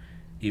to,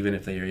 even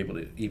if they are able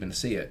to even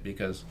see it,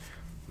 because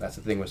that's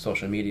the thing with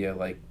social media.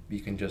 Like,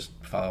 you can just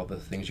follow the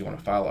things you want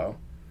to follow.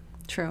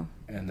 True.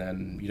 And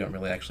then you don't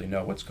really actually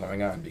know what's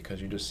going on because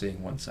you're just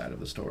seeing one side of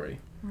the story.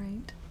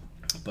 Right.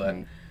 But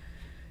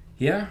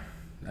yeah,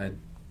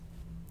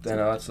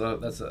 that's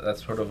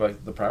sort of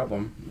like the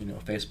problem.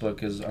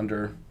 Facebook is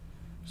under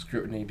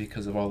scrutiny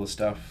because of all the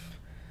stuff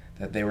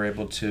that they were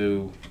able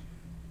to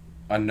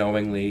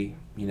unknowingly,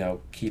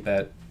 keep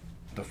at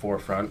the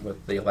forefront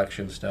with the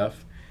election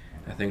stuff.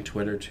 I think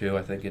Twitter too.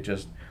 I think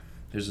there's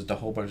just a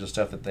whole bunch of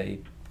stuff that they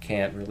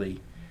can't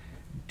really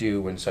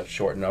do in such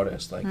short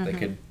notice. Like, they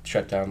could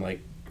shut down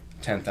like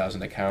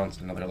 10,000 accounts,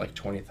 and another like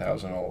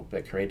 20,000 will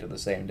get created the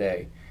same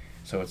day.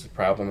 So it's a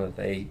problem that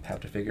they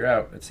have to figure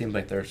out. It seems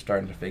like they're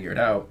starting to figure it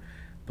out,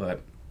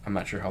 but I'm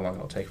not sure how long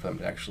it'll take for them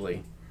to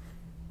actually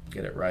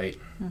get it right,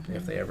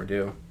 if they ever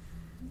do.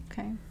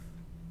 Okay.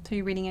 So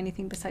you're reading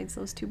anything besides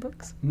those 2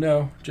 books?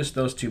 No, just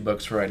those 2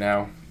 books for right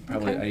now.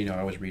 Probably, I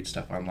always read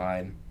stuff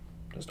online,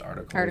 just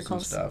articles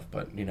and stuff,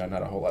 but,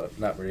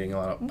 not reading a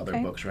lot of other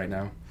books right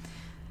now.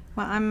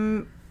 Well,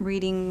 I'm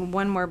reading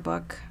one more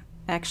book.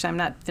 Actually, I'm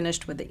not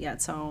finished with it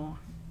yet, so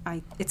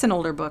it's an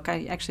older book.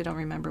 I actually don't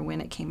remember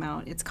when it came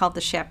out. It's called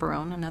The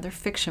Chaperone, another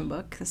fiction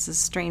book. This is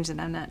strange that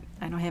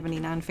I don't have any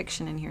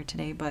nonfiction in here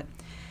today, but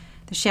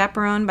The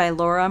Chaperone by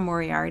Laura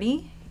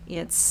Moriarty.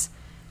 It's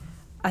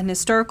an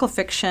historical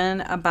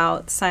fiction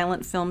about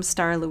silent film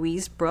star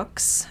Louise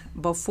Brooks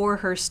before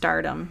her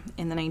stardom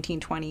in the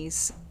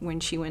 1920s, when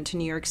she went to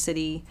New York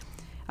City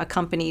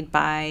accompanied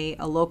by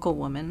a local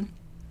woman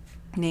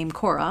named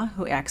Cora,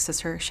 who acts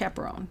as her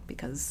chaperone,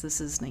 because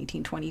this is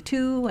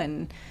 1922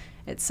 and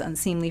it's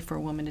unseemly for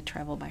a woman to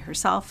travel by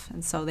herself.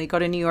 And so they go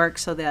to New York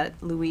so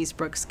that Louise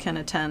Brooks can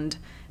attend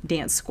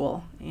dance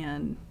school.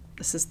 And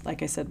this is,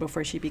 like I said,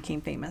 before she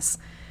became famous.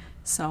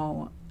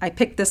 So I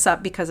picked this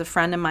up because a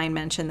friend of mine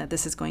mentioned that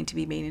this is going to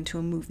be made into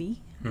a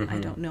movie. I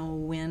don't know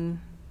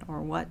when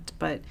or what,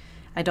 but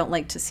I don't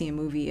like to see a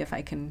movie if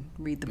I can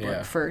read the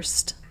book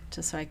first,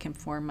 just so I can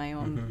form my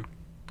own,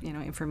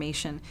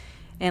 information.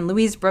 And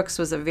Louise Brooks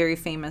was a very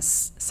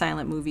famous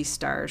silent movie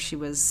star. She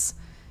was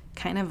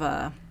kind of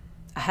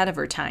ahead of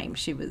her time.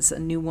 She was a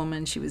new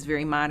woman. She was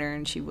very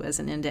modern. She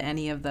wasn't into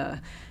any of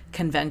the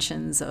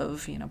conventions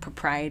of,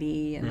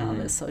 propriety and all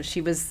this. So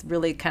she was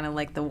really kind of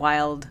like the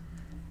wild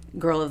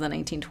girl of the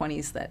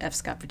 1920s that F.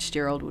 Scott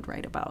Fitzgerald would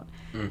write about.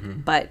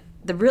 But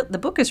the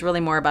book is really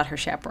more about her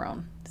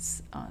chaperone.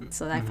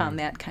 So I found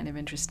that kind of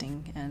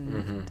interesting.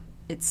 And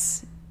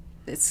it's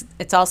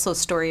also a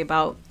story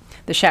about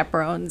the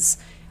chaperone's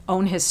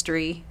own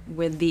history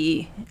with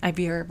have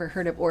you ever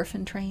heard of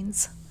orphan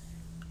trains?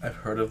 I've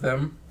heard of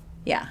them.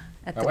 Yeah,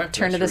 at the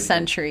turn of the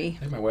century. I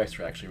think my wife's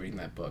actually reading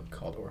that book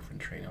called Orphan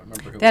Train. I don't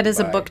remember who that is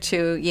a book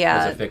too,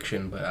 yeah. It's a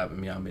fiction, but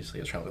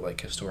obviously it's probably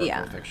like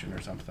historical fiction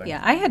or something.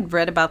 Yeah, I had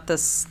read about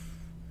this.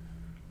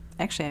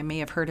 Actually, I may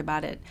have heard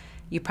about it.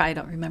 You probably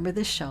don't remember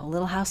this show,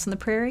 Little House on the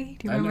Prairie.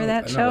 Do you remember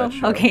that show?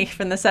 Okay,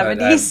 from the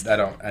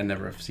 70s. I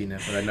never have seen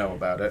it, but I know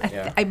about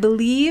it. I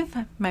believe,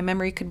 my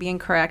memory could be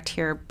incorrect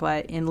here,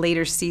 but in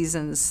later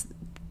seasons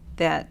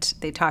that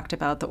they talked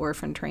about the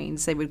orphan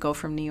trains. They would go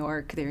from New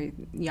York. They're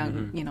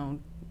young,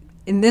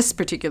 in this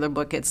particular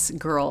book, it's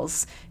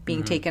girls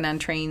being taken on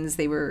trains.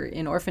 They were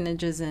in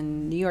orphanages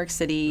in New York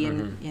City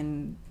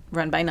and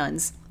run by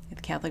nuns. at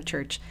the Catholic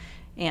Church.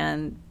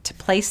 And to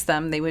place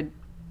them, they would,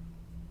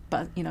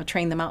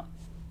 train them out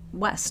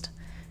west.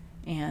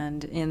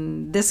 And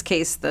in this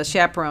case, the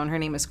chaperone, her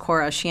name is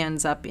Cora, she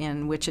ends up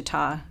in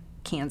Wichita,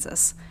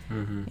 Kansas.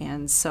 Mm-hmm.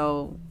 And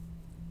so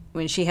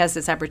when she has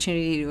this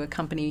opportunity to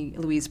accompany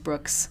Louise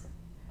Brooks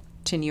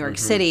to New York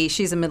City,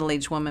 she's a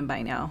middle-aged woman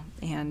by now,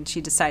 and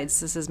she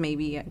decides this is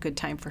maybe a good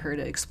time for her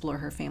to explore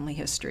her family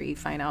history,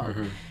 find out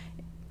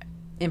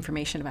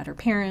information about her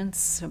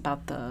parents,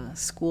 about the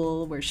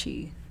school where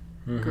she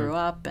grew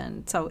up,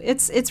 and so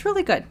it's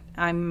really good.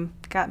 I'm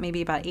got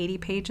maybe about 80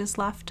 pages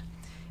left,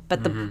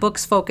 but the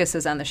book's focus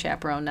is on the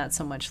chaperone, not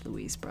so much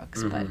Louise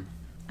Brooks, but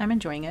I'm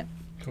enjoying it.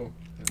 Cool.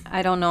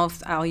 I don't know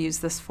if I'll use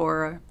this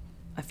for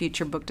a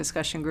future book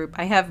discussion group.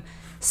 I have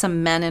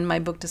some men in my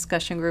book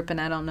discussion group, and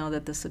I don't know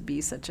that this would be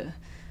such a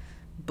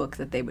book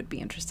that they would be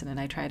interested in.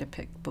 I try to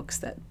pick books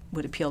that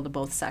would appeal to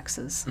both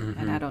sexes,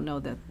 and I don't know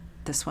that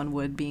this one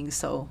would, being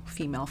so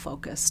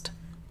female-focused.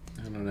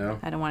 I don't know.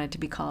 I don't want it to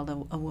be called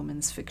a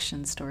woman's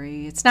fiction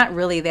story. It's not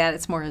really that.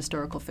 It's more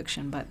historical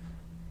fiction, but...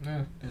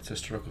 Yeah, it's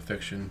historical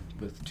fiction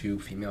with 2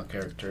 female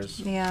characters.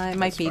 Yeah, it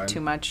might be fine.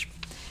 Too much.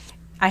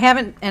 I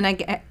haven't, and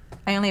I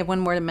only have one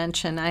more to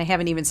mention. I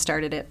haven't even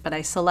started it, but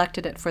I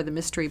selected it for the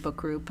mystery book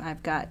group.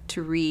 I've got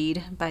to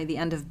read by the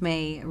end of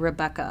May,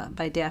 Rebecca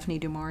by Daphne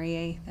du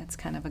Maurier. That's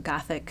kind of a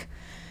gothic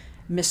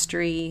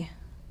mystery.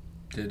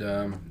 Did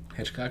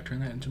Hitchcock turn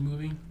that into a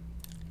movie?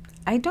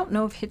 I don't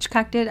know if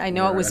Hitchcock did. I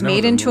know it was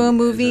made into a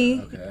movie.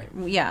 Okay.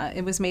 Yeah,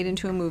 it was made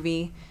into a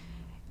movie,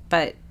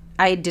 but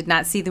I did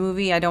not see the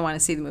movie. I don't want to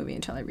see the movie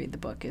until I read the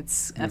book.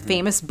 It's a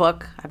famous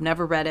book. I've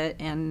never read it,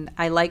 and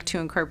I like to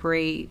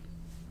incorporate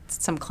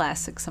some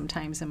classics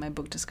sometimes in my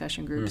book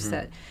discussion groups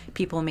that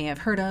people may have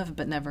heard of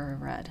but never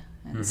read.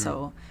 And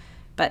so,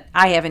 but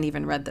I haven't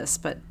even read this,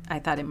 but I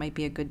thought it might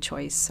be a good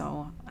choice,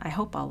 so I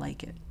hope I'll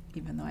like it,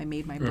 even though I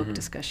made my book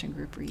discussion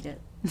group read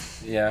it.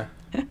 Yeah,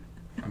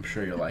 I'm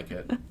sure you'll like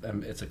it.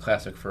 It's a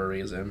classic for a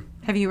reason.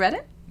 Have you read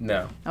it?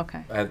 No.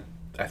 Okay. I've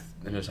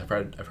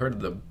heard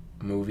of the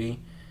movie,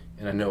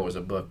 and I know it was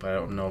a book, but I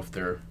don't know if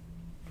they're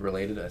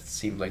related. It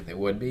seems like they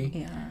would be.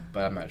 Yeah.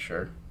 But I'm not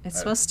sure. It's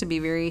supposed to be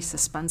very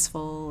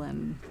suspenseful,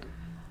 and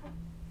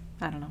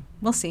I don't know.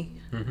 We'll see.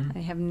 I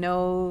have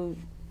no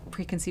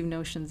preconceived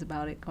notions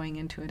about it going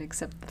into it,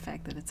 except the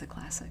fact that it's a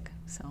classic.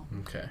 So.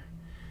 Okay.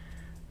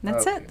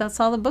 That's it. That's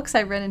all the books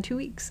I've read in 2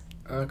 weeks.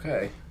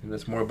 Okay. And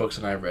that's more books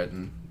than I've read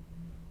in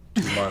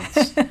 2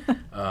 months.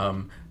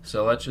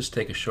 So let's just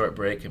take a short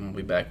break, and we'll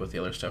be back with the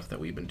other stuff that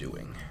we've been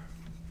doing.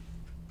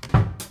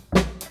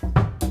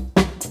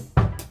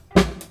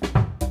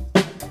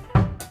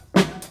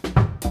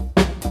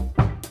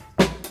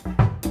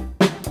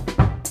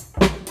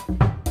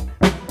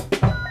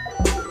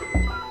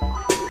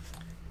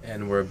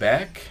 We're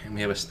back, and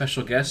we have a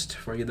special guest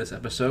for you this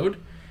episode.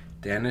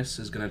 Danis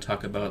is going to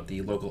talk about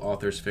the local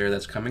authors fair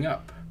that's coming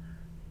up.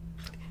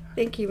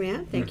 Thank you,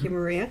 Matt. Thank you,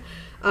 Maria.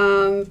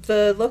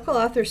 The local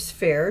authors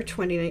fair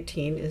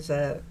 2019 is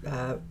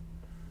another.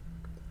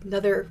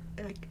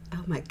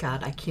 Oh my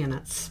God, I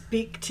cannot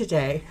speak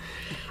today.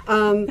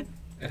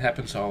 It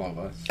happens to all of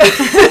us.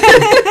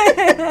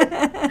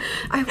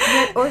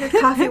 I ordered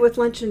coffee with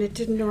lunch and it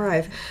didn't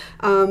arrive.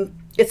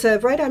 It's a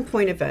Right on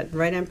Point event.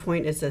 Right on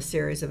Point is a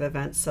series of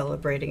events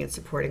celebrating and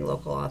supporting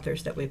local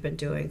authors that we've been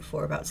doing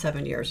for about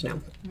 7 years now.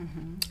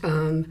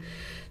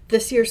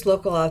 This year's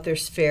Local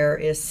Authors Fair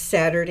is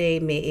Saturday,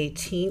 May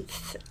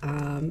 18th,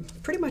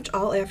 pretty much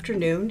all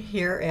afternoon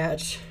here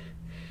at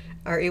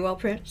our Ewell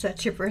Print. Is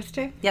that your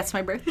birthday? Yes,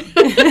 my birthday.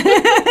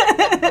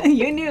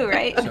 You knew,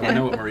 right? So I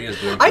know what Maria's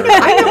doing. I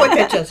know what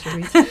that just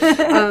means.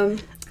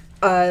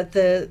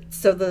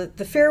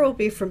 The fair will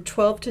be from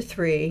 12 to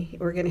 3.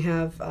 We're going to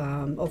have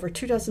over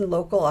 24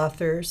 local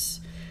authors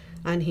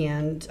on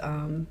hand,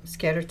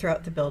 scattered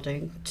throughout the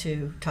building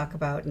to talk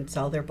about and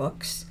sell their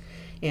books.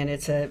 And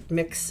it's a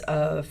mix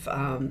of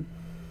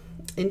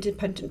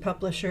independent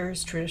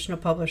publishers, traditional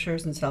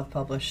publishers, and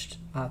self-published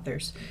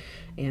authors.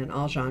 And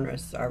all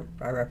genres are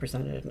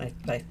represented. And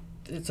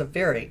it's a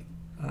very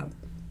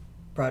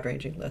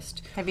broad-ranging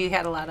list. Have you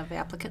had a lot of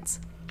applicants?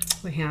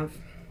 We have.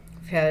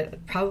 We've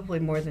had probably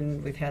more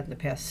than we've had in the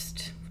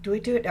past. Do we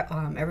do it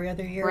every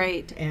other year?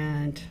 Right.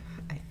 And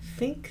I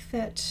think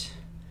that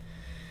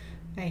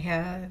I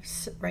have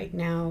right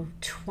now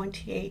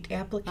 28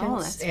 applicants.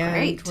 Oh, that's and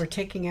great. We're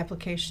taking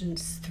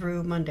applications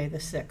through Monday the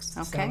 6th.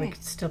 Okay. So we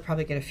could still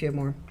probably get a few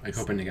more. Are you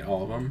hoping to get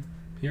all of them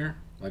here?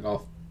 Like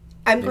all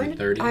I'm maybe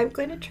 30? I'm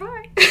going to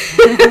try.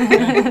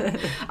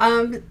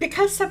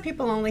 Because some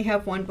people only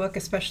have one book,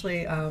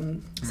 especially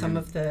some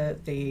of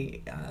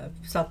the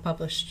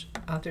self-published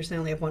authors, they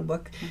only have one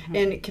book.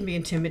 And it can be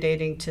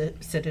intimidating to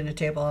sit at a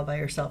table all by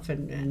yourself,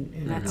 and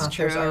That's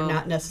authors true. are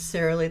not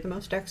necessarily the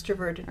most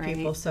extroverted Right.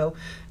 people, so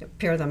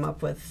pair them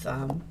up with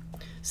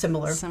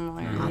similar authors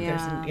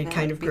yeah, and that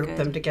kind would of be group good.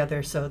 them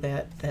together so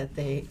that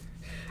they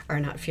are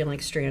not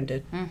feeling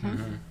stranded.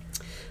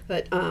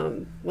 But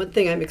one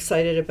thing I'm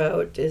excited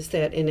about is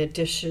that in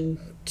addition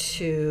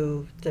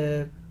to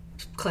the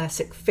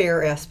classic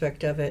fair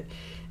aspect of it,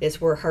 is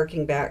we're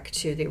harking back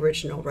to the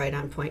original Right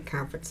on Point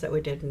conference that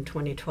we did in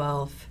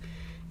 2012.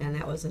 And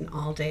that was an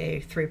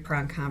all-day,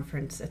 3-prong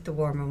conference at the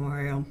War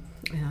Memorial,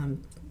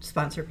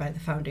 sponsored by the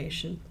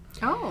foundation.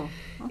 Oh,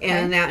 okay.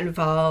 And that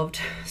involved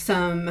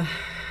some,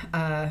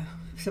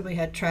 so we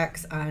had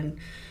tracks on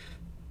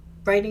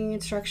writing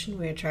instruction,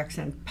 we had tracks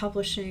on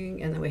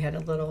publishing, and then we had a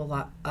little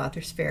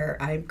authors fair.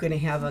 I'm going to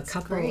have a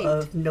couple great.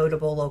 of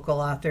notable local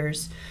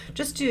authors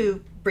just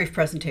do brief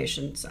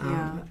presentations.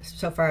 Yeah.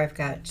 So far I've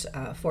got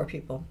 4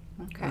 people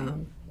Okay.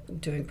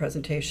 doing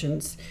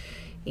presentations.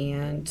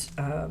 And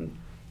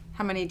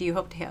How many do you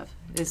hope to have?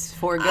 Is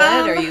 4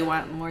 good, or you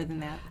want more than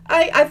that?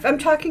 I'm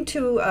talking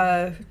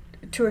to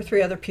 2 or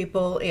 3 other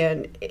people,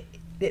 and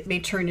it may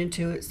turn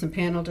into some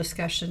panel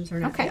discussions or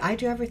not. Okay. I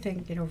do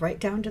everything, right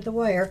down to the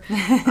wire.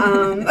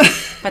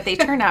 But they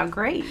turn out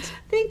great.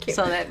 Thank you.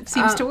 So that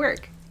seems to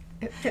work.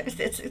 It's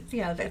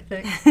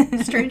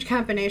the strange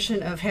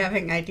combination of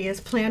having ideas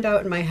planned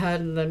out in my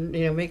head and then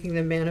making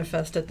them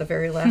manifest at the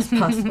very last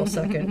possible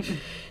second.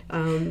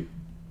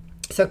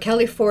 So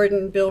Kelly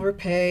Forden, Bill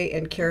Rapay,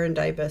 and Karen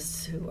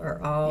Dybus, who are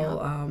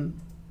all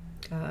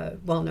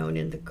well known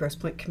in the Grosse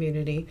Pointe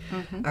community,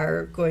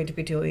 are going to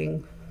be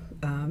doing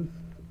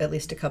at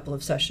least a couple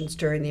of sessions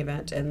during the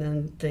event, and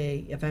then the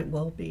event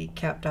will be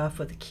capped off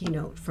with a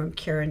keynote from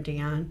Karen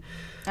Dion,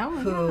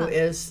 who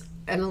is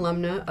an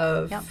alumna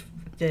of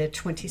the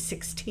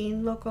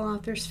 2016 Local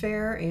Authors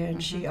Fair,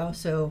 and she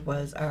also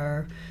was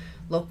our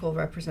local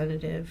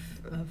representative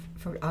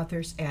for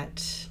authors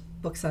at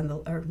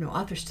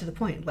Authors to the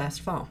Point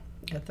last fall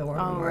at the War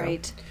Memorial.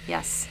 Right.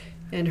 Yes.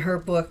 And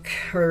her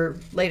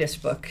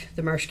latest book,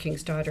 The Marsh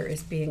King's Daughter,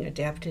 is being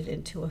adapted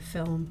into a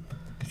film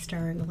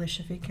starring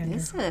Alicia Vikander.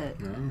 Is it?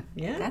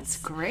 Yeah. That's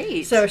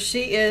great. So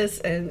she is,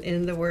 and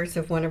in the words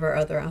of one of our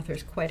other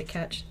authors, quite a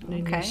catch. I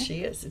mean, Okay. she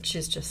is. And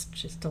she's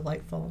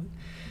delightful.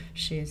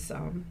 She's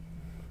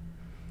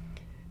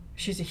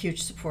a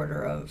huge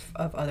supporter of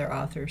other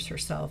authors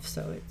herself,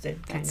 so it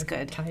kind That's of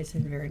good. ties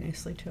in very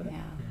nicely to it.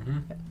 Yeah.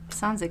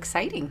 Sounds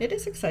exciting. It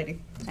is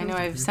exciting. I know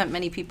I've sent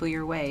many people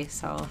your way,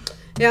 so.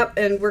 Yep,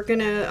 and we're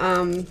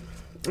gonna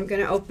I'm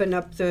gonna open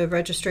up the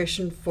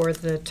registration for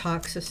the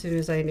talks as soon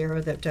as I narrow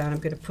that down. I'm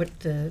gonna put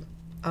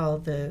all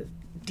the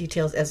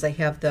details as I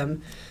have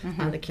them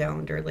on the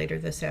calendar later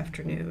this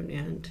afternoon,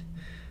 and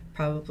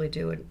probably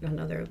do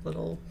another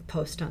little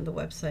post on the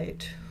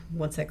website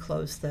once I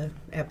close the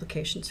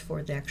applications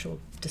for the actual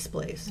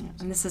displays.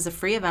 And this is a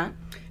free event.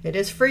 It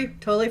is free,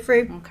 totally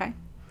free. Okay.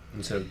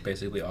 And so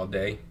basically all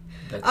day.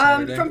 That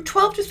Saturday? From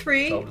 12 to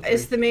 3 12 to 3.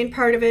 is the main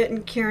part of it,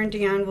 and Karen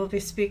Dion will be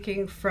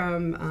speaking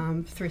from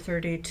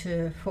 3:30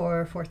 to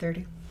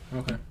 4:30.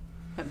 Okay.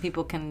 But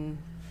people can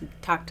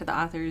talk to the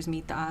authors,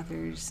 meet the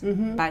authors,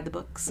 buy the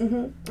books.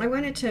 I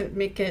wanted to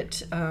make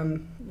it a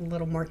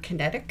little more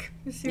kinetic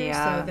this year,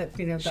 Yeah, so that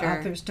the sure.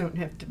 authors don't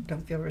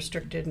feel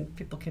restricted and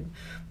people can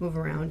move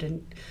around,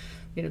 and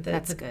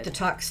That's good. the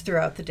talks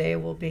throughout the day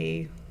will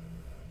be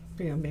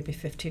maybe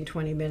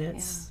 15-20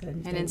 minutes, Yeah.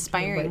 And right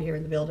inspiring. here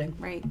in the building.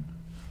 Right.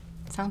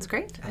 Sounds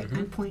great.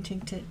 I'm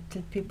pointing to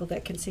people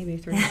that can see me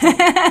through.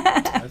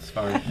 That's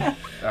fine.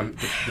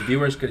 The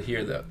viewers could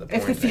hear the If the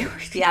pointing.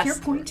 viewers, Yes. you're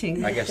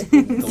pointing. I guess the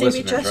See me listeners,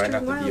 right? gesturing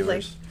Not the wildly.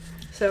 viewers.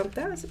 So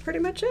that was pretty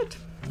much it.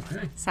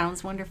 Okay.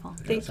 Sounds wonderful.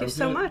 Yeah, Thank you sounds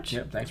so good. much.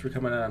 Yep. Thanks for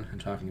coming on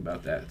and talking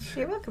about that.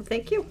 You're welcome.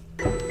 Thank you.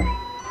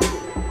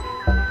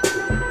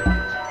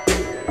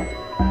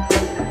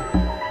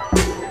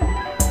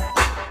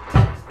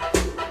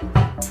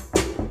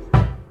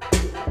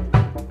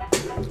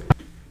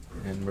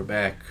 And we're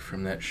back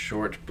from that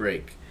short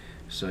break.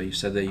 So you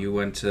said that you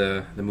went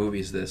to the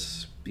movies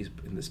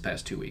in this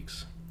past 2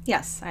 weeks.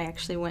 Yes, I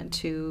actually went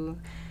to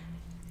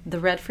the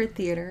Redford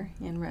Theater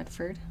in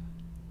Redford.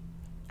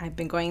 I've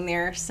been going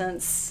there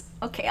since,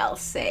 I'll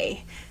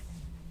say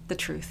the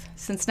truth,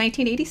 since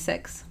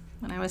 1986.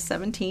 When I was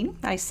 17,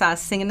 I saw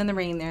Singin' in the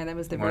Rain there. That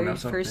was the Wanna very know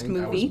something? first I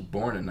was movie.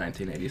 born in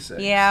 1986.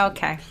 Yeah,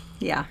 okay.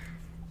 Yeah.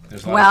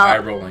 There's a lot Well- of eye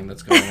rolling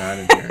that's going on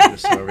in here,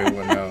 just so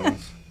everyone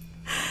knows.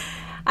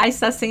 I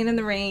saw Singin' in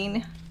the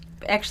Rain.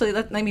 Actually,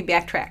 let me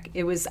backtrack.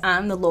 It was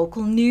on the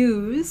local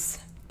news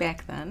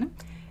back then.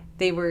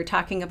 They were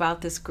talking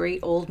about this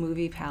great old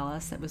movie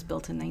palace that was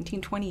built in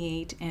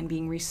 1928 and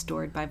being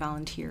restored by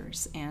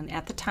volunteers. And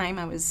at the time,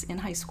 I was in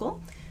high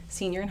school,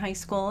 senior in high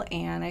school,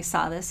 and I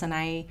saw this, and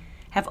I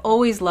have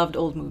always loved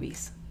old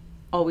movies.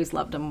 Always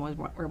loved them.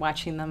 We're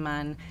watching them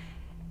on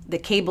the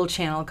cable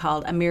channel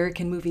called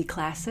American Movie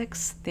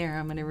Classics. There,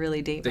 I'm going to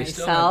really date They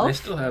myself.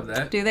 still have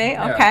that. Do they?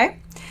 Yeah. Okay.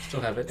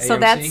 Still have it. So AMC?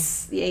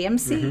 that's the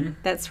AMC.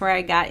 That's where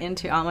I got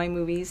into all my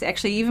movies.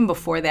 Actually, even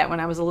before that, when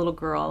I was a little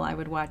girl, I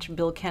would watch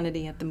Bill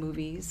Kennedy at the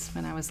movies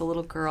when I was a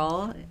little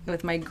girl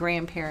with my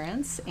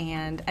grandparents.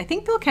 And I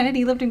think Bill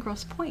Kennedy lived in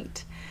Grosse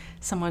Pointe,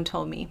 someone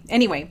told me.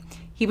 Anyway,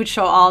 he would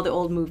show all the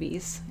old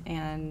movies.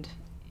 And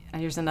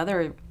there's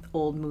another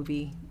old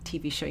movie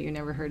TV show you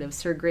never heard of,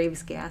 Sir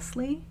Graves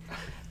Ghastly.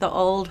 The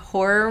old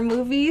horror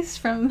movies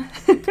from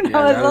when I was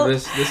none of little.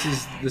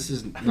 this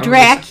is none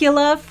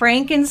Dracula, of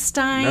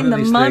Frankenstein, this, none the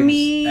of these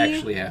Mummy. things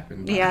actually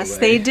happened. By Yes, the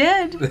they way.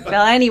 did.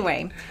 Well,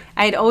 anyway,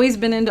 I had always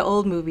been into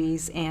old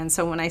movies, and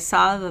so when I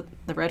saw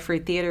the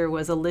Redford Theater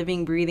was a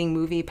living, breathing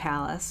movie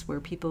palace where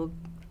people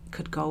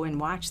could go and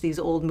watch these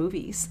old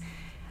movies,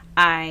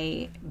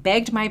 I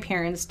begged my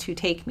parents to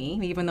take me,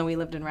 even though we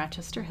lived in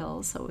Rochester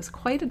Hills, so it was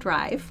quite a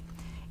drive,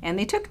 and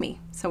they took me.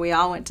 So we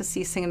all went to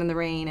see Singing in the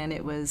Rain, and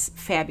it was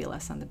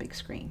fabulous on the big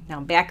screen. Now,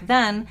 back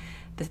then,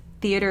 the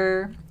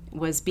theater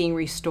was being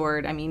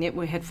restored. I mean, it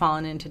had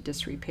fallen into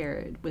disrepair.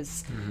 It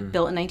was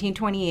built in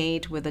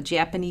 1928 with a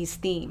Japanese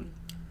theme.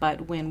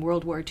 But when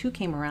World War II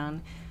came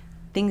around,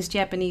 things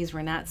Japanese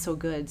were not so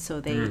good, so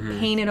they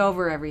painted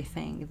over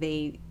everything.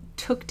 They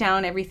took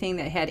down everything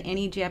that had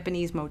any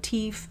Japanese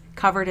motif,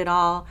 covered it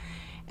all.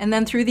 And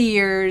then through the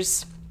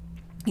years,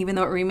 even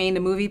though it remained a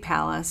movie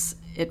palace,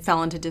 it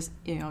fell into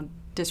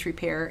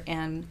disrepair.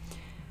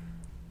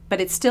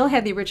 But it still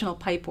had the original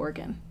pipe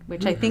organ,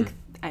 which I think,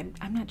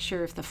 I'm not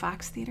sure if the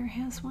Fox Theater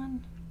has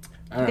one.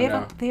 I don't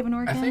know. They have an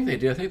organ? I think they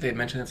do. I think they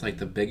mentioned it's like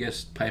the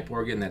biggest pipe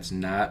organ that's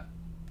not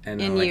in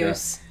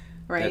use.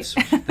 Right.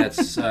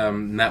 That's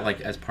not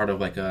like as part of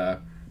like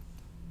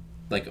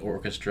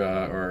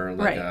orchestra or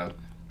like a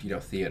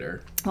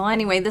theater. Well,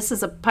 anyway, this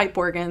is a pipe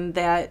organ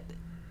that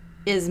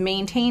is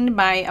maintained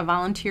by a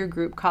volunteer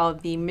group called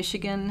the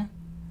Michigan,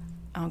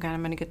 oh God, I'm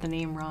going to get the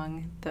name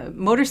wrong, the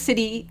Motor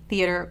City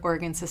Theater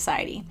Organ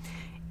Society.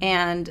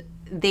 And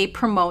they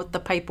promote the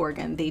pipe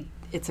organ.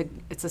 It's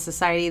a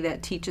society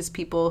that teaches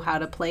people how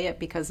to play it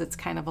because it's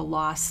kind of a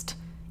lost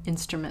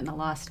instrument and a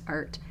lost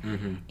art.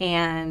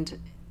 And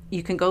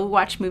you can go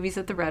watch movies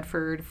at the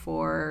Redford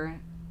for,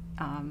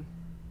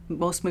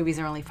 most movies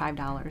are only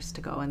 $5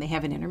 to go, and they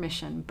have an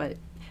intermission, but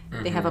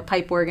they have a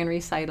pipe organ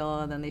recital,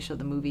 and then they show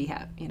the movie,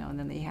 and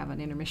then they have an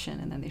intermission,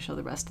 and then they show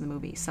the rest of the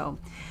movie. So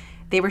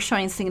they were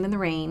showing Singing in the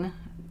Rain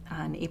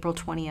on April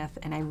 20th,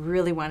 and I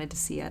really wanted to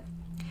see it.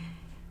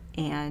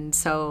 And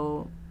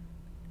so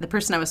the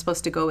person I was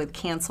supposed to go with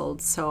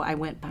canceled, so I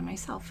went by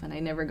myself, and I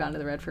never gone to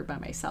the Redford by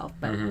myself.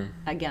 But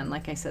again,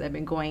 like I said, I've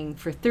been going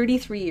for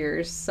 33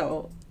 years,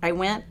 so I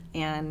went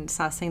and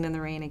saw Singing in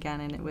the Rain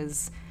again, and it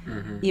was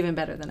even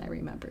better than I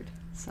remembered.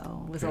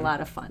 So it was a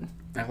lot of fun.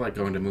 I like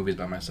going to movies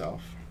by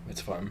myself.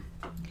 It's fun.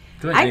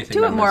 I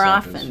do it more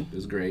often.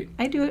 It's great.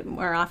 I do it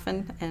more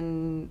often,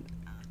 and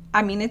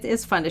I mean, it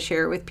is fun to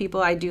share it with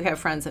people. I do have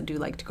friends that do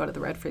like to go to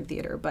the Redford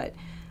Theater, but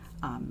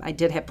I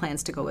did have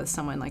plans to go with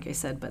someone, like I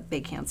said, but they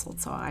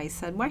canceled. So I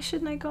said, why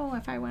shouldn't I go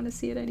if I want to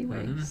see it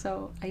anyway?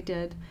 So I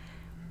did.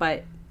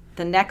 But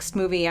the next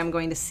movie I'm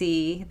going to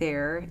see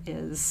there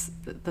is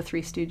the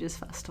Three Stooges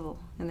Festival,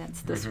 and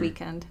that's this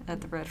weekend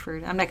at the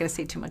Redford. I'm not going to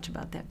say too much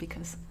about that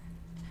because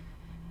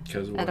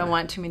I don't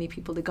want too many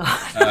people to go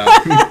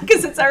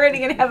because it's already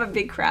going to have a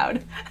big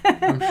crowd.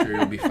 I'm sure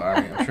it'll be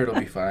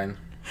fine.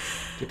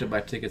 Do you have to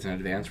buy tickets in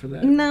advance for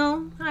that?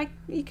 No,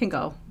 you can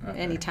go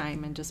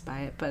anytime and just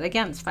buy it. But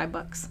again, it's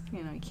 $5.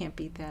 You can't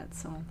beat that.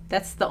 So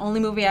that's the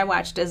only movie I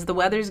watched. As the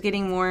weather's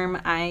getting warm,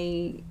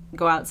 I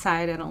go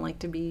outside. I don't like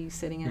to be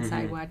sitting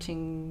inside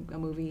watching a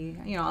movie.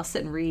 I'll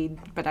sit and read,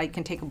 but I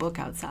can take a book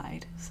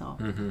outside. So,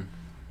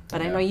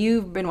 but I know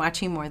you've been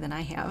watching more than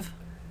I have.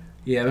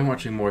 Yeah, I've been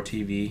watching more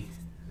TV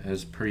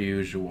as per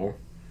usual.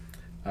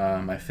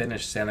 I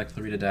finished Santa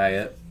Clarita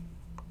Diet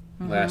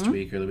last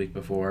week or the week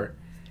before.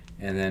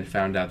 And then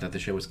found out that the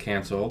show was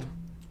canceled.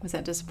 Was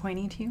that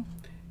disappointing to you?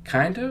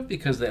 Kind of,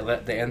 because they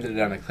ended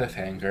it on a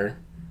cliffhanger.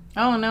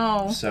 Oh,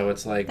 no. So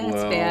it's like, that's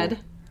bad.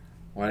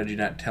 Why did you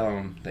not tell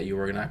them that you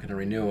were not going to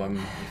renew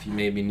them? If you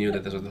maybe knew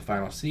that this was the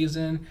final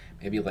season,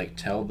 maybe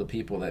tell the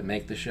people that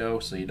make the show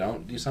so you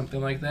don't do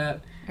something like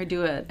that. Or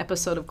do an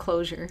episode of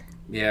Closure.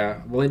 Yeah,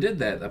 well, they did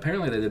that.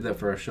 Apparently they did that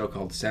for a show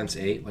called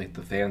Sense8.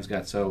 The fans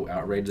got so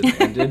outraged that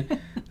it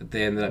ended that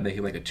they ended up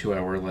making a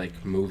 2-hour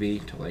movie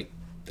to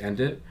end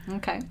it.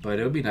 Okay. But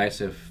it would be nice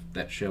if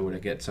that show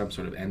would get some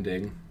sort of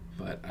ending,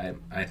 but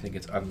I think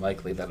it's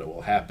unlikely that it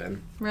will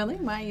happen. Really?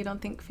 Why? You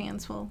don't think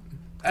fans will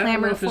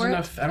clamor for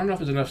it? I don't know if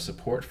there's enough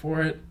support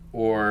for it,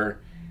 or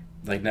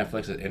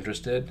Netflix is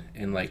interested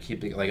in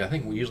keeping I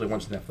think usually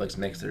once Netflix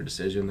makes their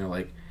decision,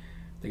 they're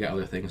they got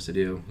other things to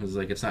do. Because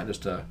it's not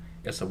just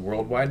it's a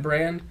worldwide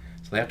brand,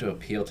 so they have to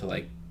appeal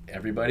to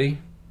everybody,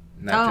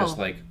 not just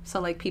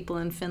so people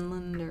in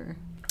Finland or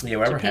yeah,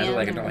 whoever Japan,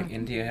 has it, I know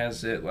India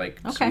has it,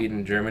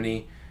 Sweden,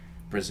 Germany,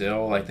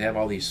 Brazil, they have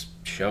all these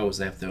shows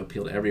they have to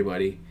appeal to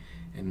everybody,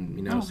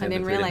 and I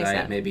didn't realize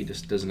that. Maybe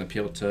just doesn't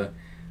appeal to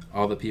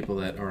all the people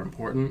that are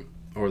important,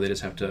 or they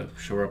just have to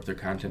shore up their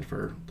content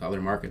for the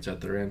other markets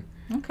that they're in.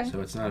 Okay. So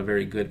it's not a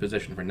very good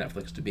position for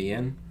Netflix to be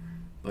in,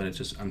 but it's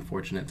just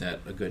unfortunate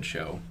that a good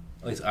show,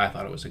 at least I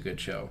thought it was a good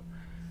show,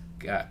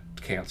 got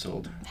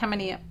canceled. How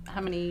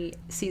many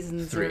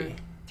seasons? 3.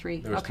 3.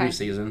 There was 3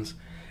 seasons.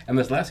 And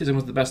this last season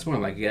was the best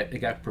one. It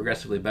got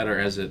progressively better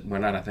as it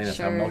went on. I think that's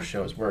how most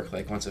shows work.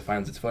 Once it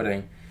finds its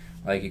footing,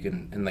 you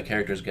can, and the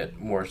characters get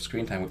more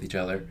screen time with each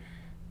other,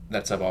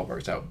 that stuff all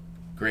works out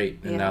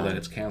great. And now that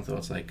it's canceled,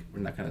 it's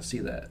we're not going to see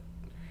that.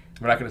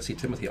 We're not going to see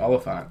Timothy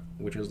Oliphant,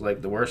 which was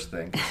the worst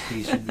thing.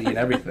 He should be in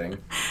everything.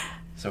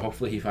 So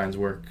hopefully he finds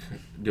work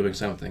doing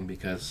something,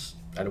 because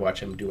I'd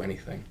watch him do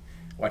anything.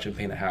 watch him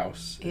paint a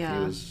house. If Yeah.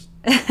 he was,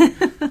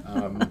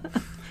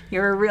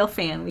 You're a real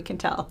fan, we can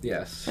tell.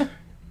 yes.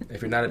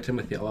 If you're not a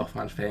Timothy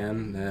Olyphant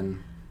fan,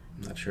 then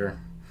I'm not sure.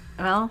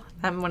 Well,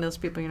 I'm one of those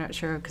people you're not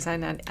sure because I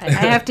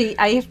have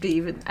to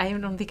even I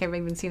don't think I've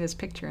even seen his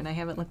picture and I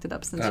haven't looked it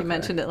up since you Okay.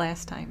 mentioned it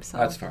last time. So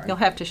That's fine. You'll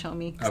have to show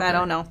me because I Okay.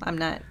 don't know. I'm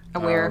not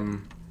aware.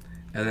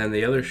 And then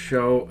the other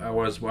show I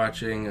was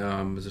watching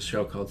was a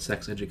show called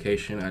Sex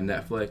Education on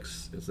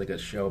Netflix. It's like a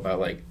show about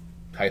like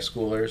high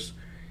schoolers,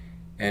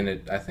 and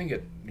I think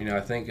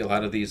a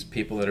lot of these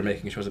people that are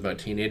making shows about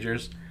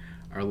teenagers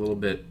are a little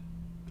bit.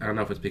 I don't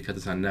know if it's because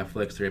it's on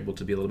Netflix. They're able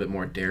to be a little bit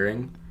more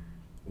daring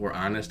or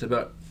honest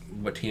about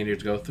what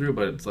teenagers go through,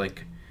 but it's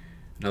like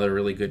another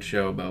really good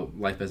show about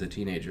life as a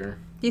teenager.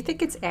 Do you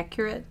think it's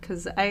accurate?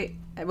 Because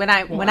when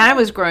I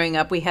was growing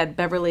up, we had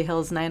Beverly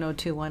Hills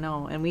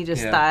 90210, and we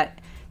just Yeah. thought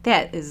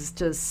that is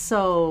just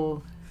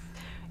so.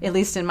 At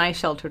least in my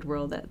sheltered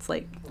world,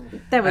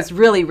 that was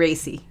really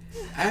racy.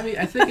 I mean,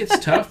 I think it's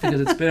tough because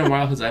it's been a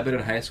while since I've been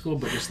in high school,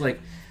 but just like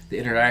the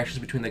interactions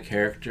between the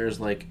characters,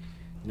 like,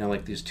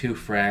 like these two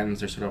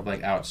friends are sort of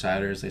like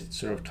outsiders. They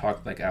sort of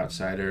talk like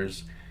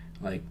outsiders,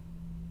 like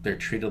they're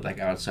treated like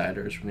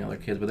outsiders from the other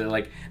kids, but they're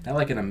like not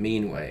like in a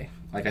mean way.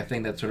 Like I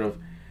think that's sort of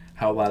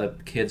how a lot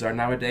of kids are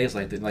nowadays.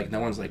 Like no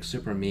one's like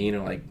super mean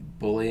or like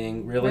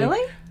bullying really.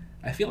 Really?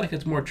 I feel like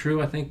it's more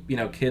true. I think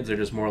kids are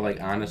just more like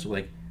honest,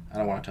 like I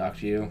don't want to talk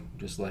to you,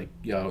 just like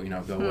go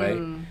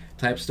away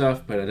type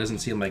stuff. But it doesn't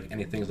seem like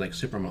anything's like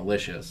super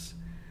malicious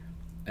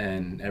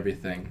and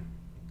everything.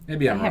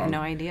 Maybe I'm I have wrong,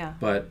 no idea.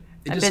 but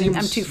it just seems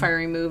I'm too far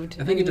removed.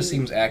 I think it just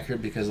seems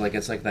accurate because like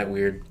it's like that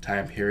weird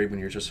time period when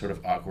you're just sort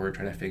of awkward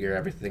trying to figure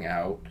everything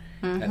out.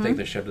 I think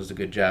the show does a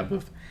good job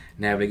of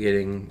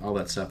navigating all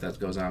that stuff that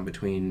goes on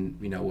between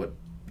what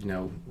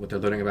they're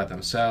learning about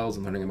themselves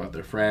and learning about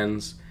their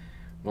friends,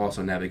 while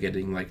also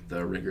navigating like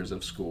the rigors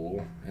of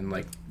school and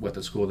like what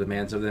the school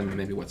demands of them and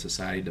maybe what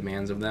society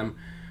demands of them.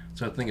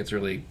 So I think it's a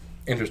really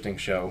interesting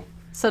show.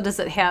 So does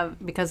it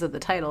have, because of the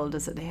title,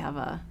 does it have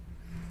a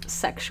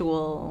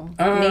sexual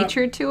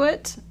nature to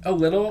it? A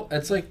little.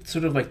 It's like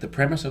sort of like the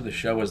premise of the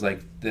show is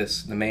like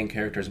the main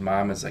character's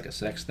mom is like a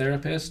sex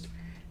therapist,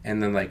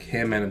 and then like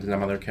him and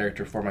another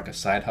character form like a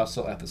side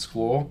hustle at the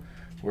school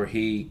where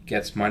he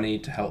gets money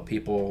to help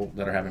people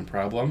that are having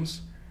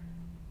problems.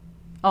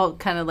 Oh,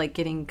 kind of like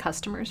getting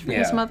customers for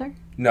his Yeah. mother?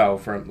 No,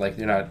 from like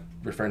you're not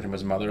referring to him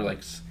as mother. Like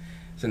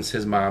since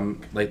his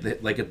mom,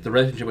 the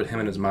relationship with him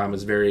and his mom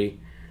is very.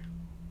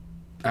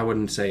 I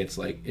wouldn't say it's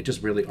like it's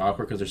just really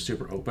awkward because they're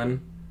super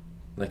open.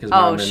 Like his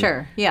mom. Oh,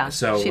 sure. Yeah.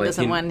 So she like,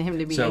 doesn't want him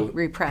to be so-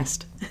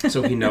 repressed.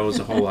 So he knows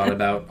a whole lot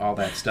about all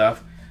that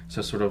stuff.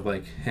 So sort of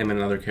like him and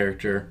another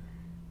character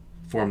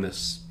form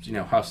this,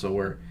 hustle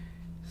where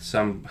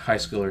some high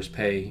schoolers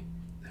pay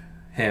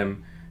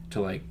him to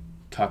like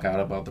talk out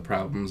about the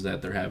problems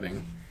that they're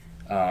having.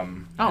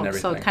 And Oh, everything.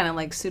 so kind of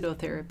like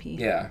pseudotherapy.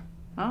 Yeah.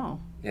 Oh.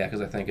 Yeah,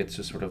 because I think it's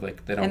just sort of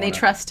like they don't And they wanna-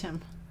 trust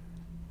him.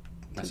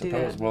 I to do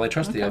suppose. that. Well, they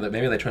trust the Okay. other.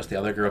 Maybe they trust the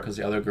other girl because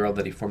the other girl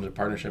that he forms a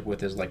partnership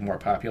with is like more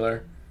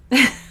popular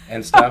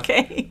and stuff.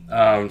 Okay.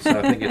 So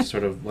I think it's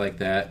sort of like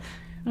that,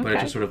 but it's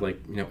Okay. just sort of like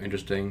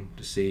interesting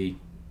to see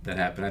that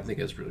happen. I think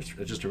it's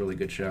just a really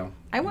good show.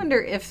 I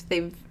wonder if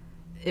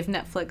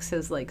Netflix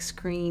has like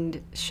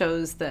screened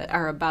shows that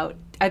are about.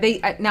 Are they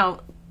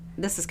now?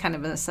 This is kind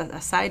of an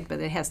aside, but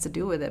it has to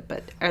do with it.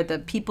 But are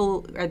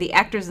the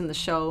actors in the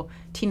show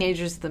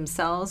teenagers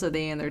themselves? Are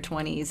they in their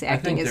 20s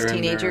acting as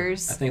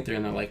teenagers? I think they're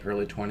in their like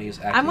early 20s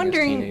acting I'm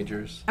wondering. as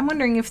teenagers. I'm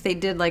wondering if they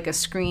did like a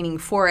screening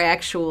for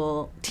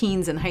actual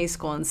teens in high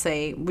school and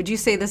say, would you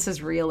say this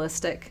is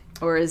realistic,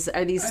 or are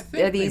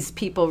think these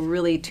people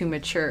really too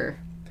mature?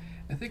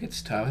 I think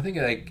it's tough. I think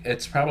like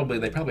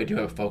they probably do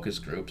have focus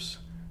groups,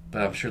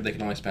 but I'm sure they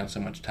can only spend so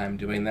much time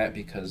doing that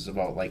because of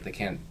all like they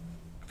can't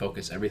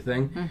focus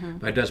everything. Mm-hmm.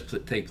 But it does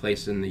take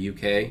place in the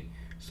UK,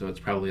 so it's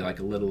probably like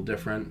a little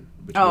different.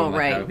 Between, Oh, like,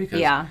 right. because,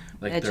 Yeah.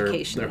 Like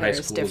Education their there high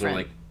is schools different. are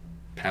like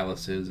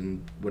palaces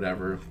and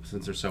whatever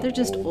since they're so They're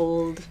just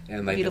old,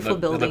 and like beautiful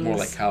they look more buildings.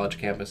 like college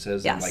campuses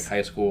and Yes. like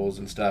high schools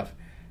and stuff.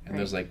 And Right.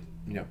 there's like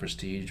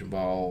prestige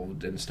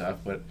involved and stuff,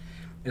 but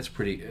it's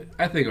pretty.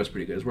 I think it was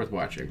pretty good. It's worth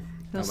watching.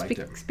 I Well, liked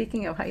it.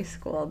 Speaking of high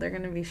school, they're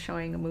going to be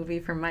showing a movie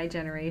from my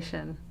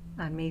generation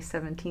on May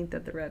 17th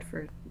at the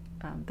Redford,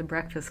 The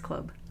Breakfast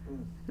Club.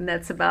 And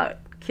that's about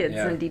kids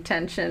Yeah. in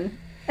detention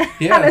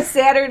Yeah. on a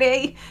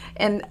Saturday.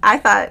 And I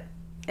thought,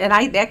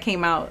 that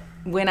came out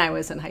when I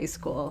was in high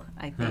school,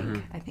 I think.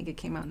 Mm-hmm. I think it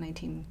came out in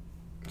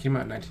Came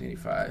out in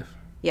 1985.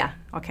 Yeah,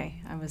 okay.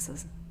 I was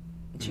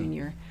a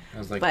junior. It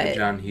was like But- the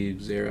John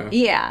Hughes era.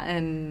 Yeah,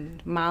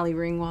 and Molly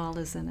Ringwald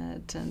is in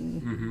it,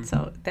 and Mm-hmm.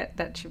 so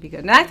that should be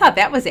good. And I thought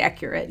that was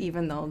accurate,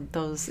 even though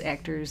those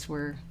actors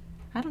were,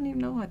 I don't even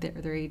know what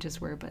their ages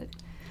were, but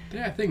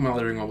Yeah, I think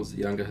Molly Ringwald was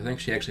the youngest. I think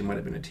she actually might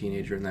have been a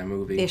teenager in that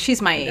movie. yeah,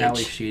 she's my And age.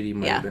 Ali Sheedy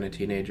might Yeah. have been a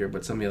teenager,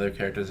 but some of the other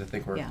characters I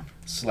think were Yeah.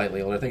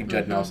 slightly older. I think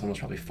Judd Nelson was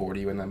probably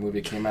 40 when that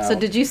movie came out. So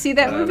did you see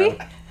that I don't movie?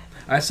 know.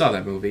 I saw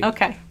that movie.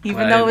 Okay,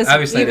 even Well, though it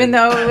obviously was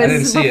I didn't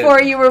was see it.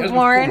 before you were It was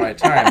born. Before my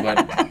time,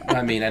 but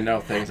I mean, I know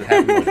things that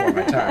happened before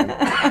my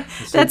time.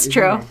 That's You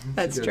true. know, it's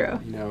That's good, true.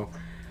 You know,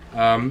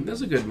 it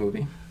was a good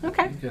movie.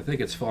 Okay. I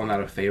think it's fallen out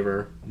of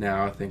favor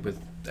now. I think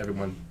with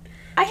everyone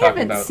I talking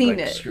haven't about seen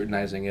like, it.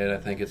 scrutinizing it, I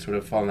think it's sort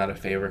of fallen out of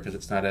favor because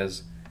it's not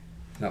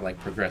like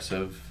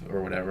progressive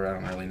or whatever. I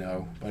don't really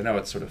know, but I know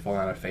it's sort of fallen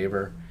out of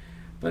favor.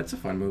 But it's a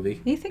fun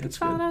movie. You think it's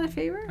fallen good. out of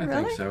favor? I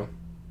Really? think so.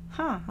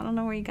 Huh? I don't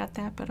know where you got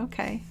that, but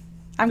okay.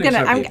 think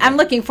some people- I'm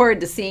looking forward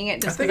to seeing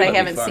it just think because I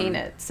it'll be haven't fun. seen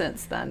it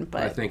since then. I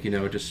But think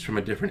just from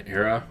a different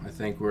era. I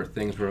think where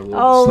things were a little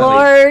oh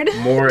slightly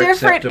Lord, more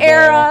different acceptable.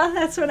 era.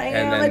 That's what I And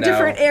am. then A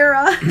different now-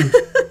 era.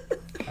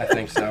 I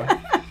think so.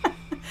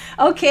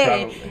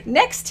 Okay, Probably.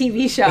 next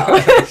TV show.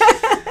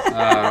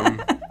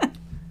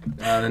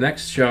 The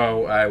next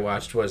show I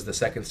watched was the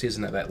second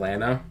season of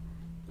Atlanta.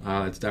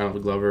 It's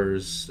Donald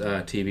Glover's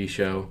TV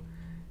show,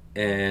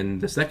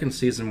 and the second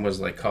season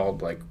was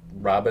called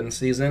Robin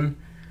season,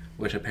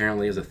 which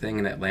apparently is a thing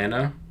in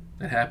Atlanta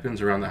that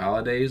happens around the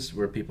holidays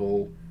where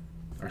people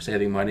are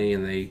saving money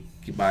and they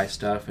buy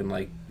stuff,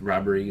 and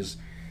robberies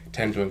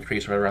tend to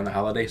increase right around the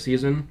holiday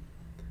season.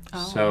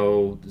 Oh.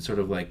 So it's sort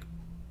of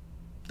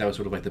that was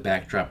sort of the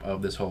backdrop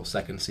of this whole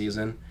second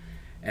season,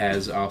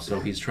 as also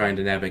he's trying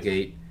to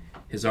navigate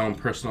his own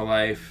personal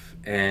life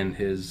and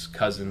his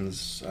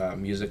cousin's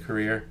music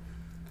career.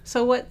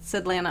 So what's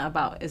Atlanta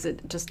about? Is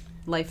it just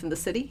life in the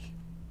city?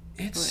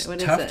 It's What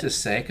is tough it? to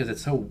say because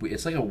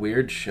it's like a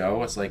weird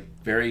show. It's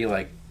very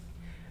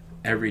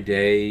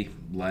everyday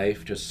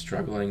life, just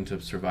struggling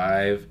to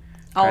survive.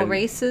 All Trying-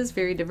 races,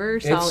 very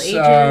diverse, It's all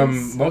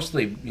ages.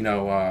 mostly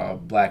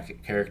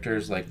black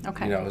characters.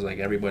 Okay. It's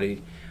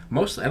everybody.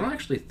 Mostly, I don't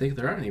actually think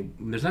there are any.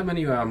 There's not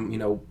many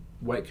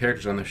white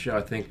characters on the show.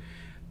 I think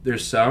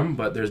there's some,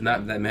 but there's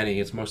not that many.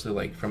 It's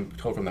mostly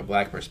told from the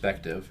black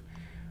perspective,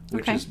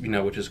 which Okay. is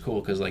which is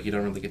cool because you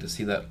don't really get to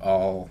see that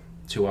all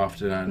too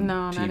often on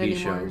No, not TV anymore.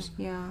 shows.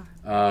 Yeah.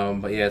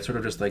 But yeah, it's sort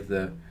of just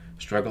the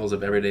struggles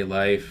of everyday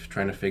life,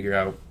 trying to figure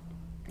out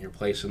your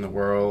place in the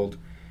world,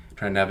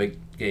 trying to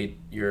navigate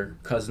your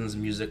cousin's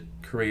music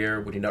career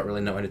when you don't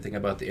really know anything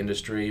about the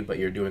industry, but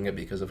you're doing it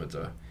because it's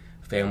a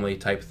family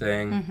type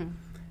thing. Mm-hmm.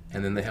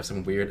 And then they have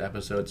some weird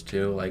episodes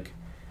too.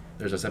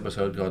 There's this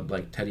episode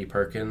called Teddy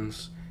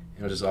Perkins,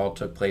 and it just all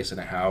took place in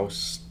a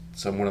house.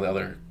 One of the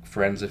other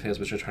friends of his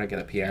was just trying to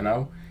get a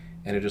piano,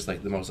 and it just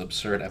the most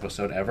absurd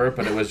episode ever.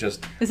 But it was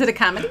just Is it a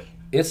comedy?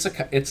 it's a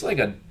comedy. It's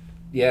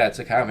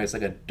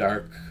a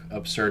dark,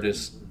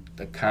 absurdist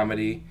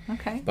comedy,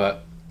 Okay.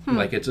 but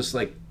it's just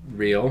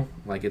real.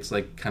 It's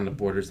kind of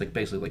borders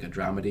basically a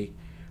dramedy.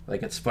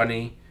 It's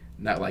funny,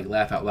 not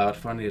laugh out loud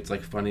funny. It's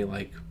funny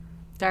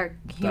Dark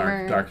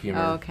humor. dark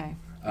humor. Oh, okay.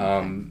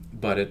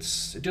 But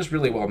it's just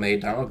really well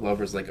made. Donald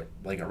Glover's a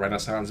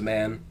Renaissance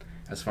man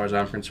as far as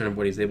I'm concerned.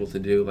 What he's able to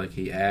do,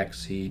 he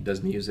acts, he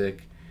does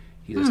music,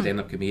 he's a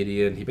stand-up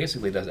comedian. He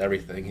basically does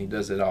everything. He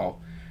does it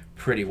all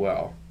pretty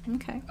well.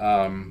 Okay.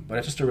 But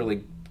it's just a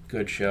really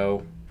good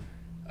show.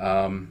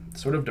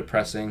 Sort of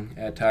depressing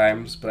at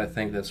times, but I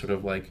think that's sort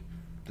of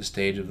the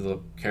stage of the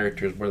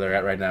characters where they're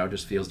at right now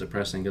just feels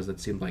depressing because it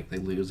seems like they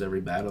lose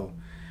every battle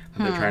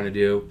that they're trying to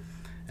do.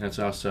 And it's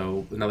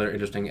also another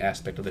interesting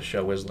aspect of the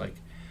show is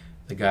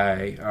the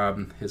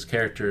guy, his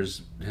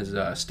character's his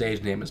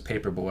stage name is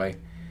Paperboy,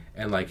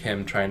 and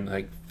him trying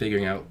to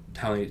figuring out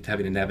having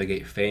to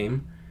navigate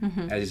fame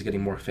as he's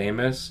getting more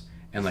famous,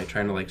 and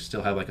trying to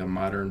still have a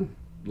modern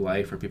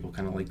life where people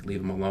kind of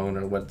leave him alone,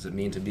 or what does it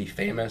mean to be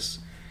famous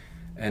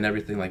and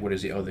everything, what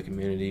does he owe the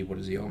community, what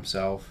does he owe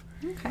himself,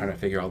 trying to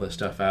figure all this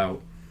stuff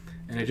out.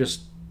 And it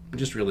just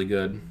really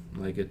good.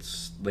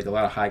 It's a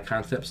lot of high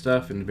concept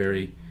stuff and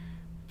very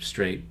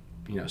straight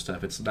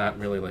stuff. It's not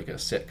really a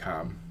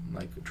sitcom,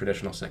 a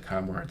traditional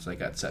sitcom where it's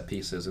got set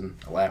pieces and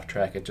a laugh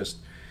track. It just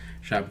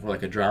shot more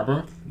like a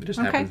drama. It just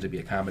happens to be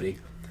a comedy,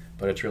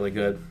 but it's really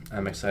good.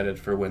 I'm excited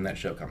for when that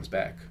show comes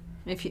back.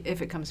 If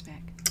it comes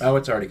back. Oh,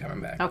 it's already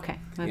coming back. Okay.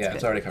 That's Yeah, good.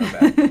 it's already coming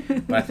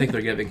back. But I think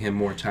they're giving him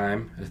more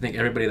time. I think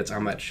everybody that's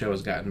on that show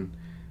has gotten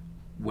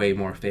way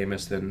more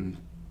famous than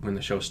when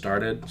the show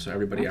started. So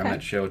everybody on Okay.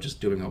 that show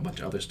just doing a bunch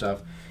of other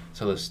stuff.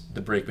 So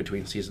the break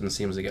between seasons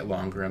seems to get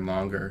longer and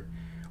longer,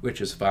 which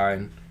is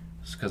fine.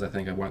 Because I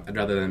think I'd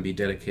rather than be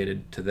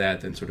dedicated to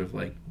that than sort of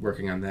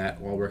working on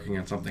that while working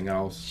on something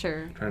else.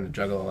 Sure. Trying to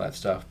juggle all that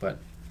stuff. But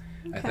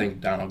I Okay.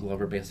 think Donald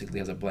Glover basically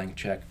has a blank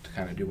check to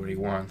kind of do what he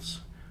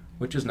wants,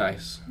 which is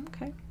nice.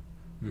 Okay.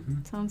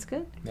 Mm-hmm. Sounds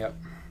good. Yep.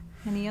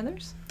 Any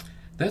others?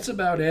 That's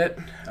about it.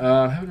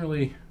 Haven't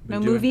really No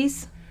been doing...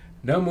 movies?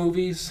 No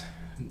movies.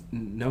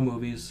 No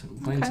movies.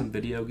 Playing Okay. some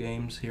video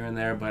games here and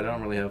there, but I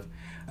don't really have...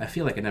 I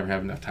feel like I never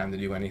have enough time to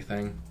do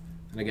anything.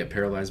 And I get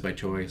paralyzed by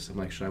choice.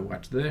 I'm should I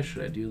watch this?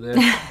 Should I do this?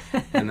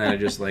 And then I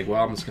just I'm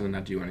just going to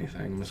not do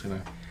anything. I'm just going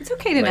to... It's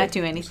okay to not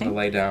do I'm just going anything. to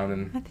lay down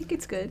and I think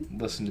it's good.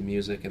 listen to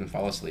music and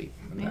fall asleep.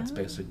 And that's Yeah.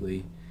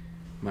 basically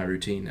my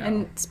routine now.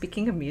 And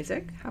speaking of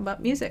music, how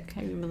about music?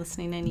 Have you been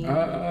listening to any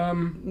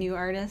new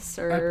artists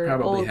I or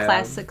probably old have.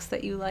 classics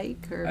that you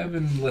like? Or I've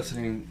been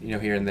listening,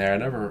 here and there. I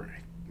never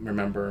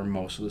remember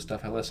most of the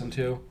stuff I listen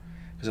to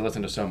because I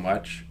listen to so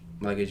much.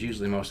 Like it's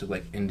usually mostly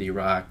like indie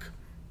rock,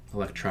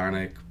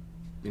 electronic,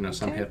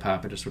 some Okay. hip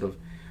hop, and just sort of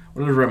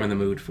whatever I'm in the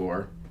mood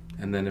for.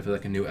 And then if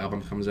like a new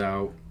album comes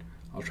out,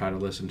 I'll try to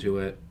listen to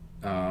it.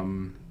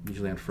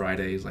 Usually on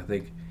Fridays. I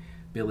think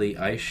Billie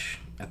Eilish,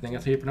 I think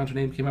that's how you pronounce her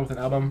name, came out with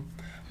an album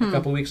a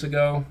couple weeks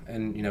ago,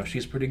 and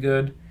she's pretty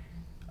good.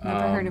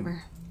 Never heard of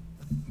her.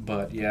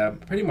 But yeah,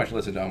 pretty much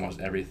listen to almost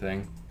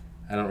everything.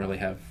 I don't really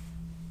have,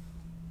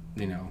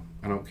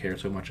 I don't care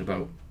so much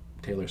about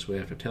Taylor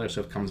Swift. If Taylor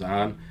Swift comes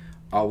on,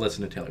 I'll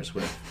listen to Taylor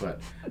Swift, but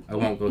I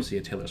won't go see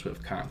a Taylor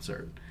Swift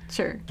concert.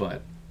 Sure.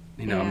 But,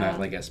 I'm Yeah. not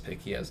like as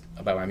picky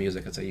about my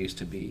music as I used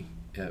to be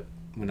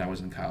when I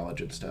was in college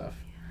and stuff.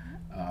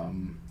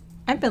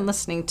 I've been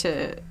listening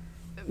to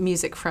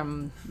music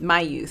from my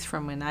youth,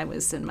 from when I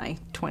was in my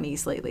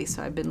 20s lately.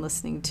 So I've been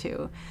listening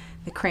to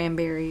the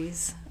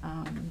Cranberries.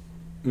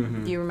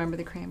 Do you remember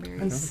the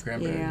Cranberries? I know the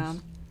Cranberries. Yeah.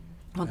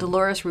 Well,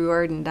 Dolores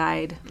Riordan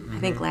died, I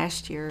think,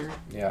 last year,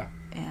 Yeah.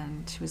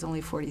 and she was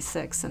only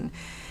 46. And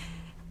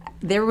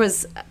there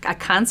was a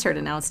concert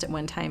announced at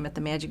one time at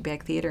the Magic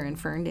Bag Theater in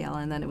Ferndale,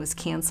 and then it was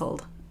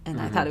canceled.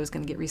 And I thought it was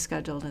going to get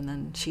rescheduled, and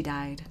then she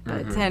died.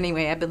 But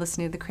anyway, I've been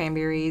listening to the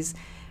Cranberries.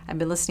 I've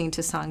been listening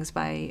to songs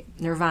by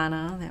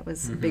Nirvana. That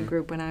was a big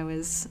group when I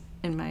was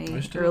in my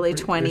early 20s.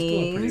 They're still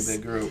a pretty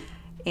big group.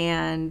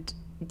 And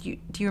do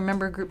you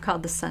remember a group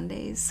called the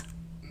Sundays?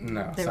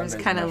 No. There was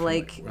Sunday's kind not of from,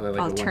 like were they like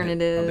a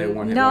alternative. one-hit,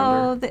 one-hit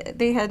No, wonder?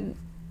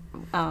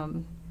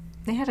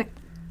 they had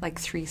like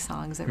 3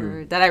 songs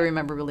that I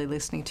remember really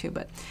listening to.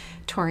 But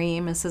Tori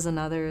Amos is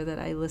another that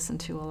I listen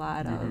to a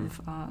lot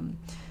of.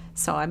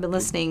 So I've been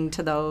listening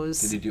to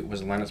those.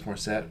 Was Alanis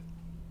Morissette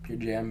your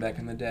jam back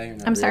in the day? Or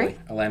not I'm sorry? really?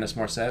 Alanis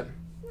Morissette?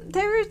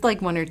 There were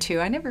like 1 or 2.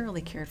 I never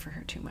really cared for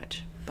her too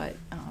much. But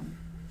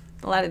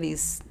a lot of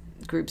these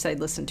groups I'd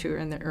listened to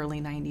in the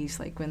early 90s,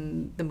 like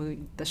when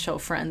the show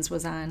Friends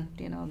was on,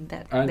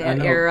 that I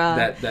know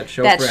era. that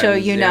show That Friends, show,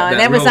 yeah, and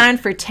that was on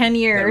for 10 That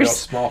real years.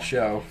 small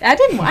show. I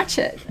didn't watch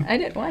it.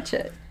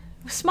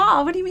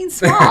 Small? What do you mean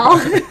small?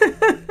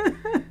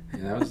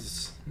 Yeah,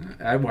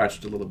 I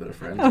watched a little bit of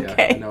Friends.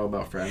 Okay. Yeah, I know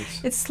about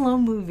Friends. It's slow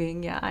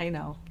moving. Yeah, I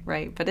know.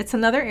 Right. But it's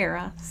another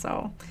era.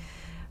 So,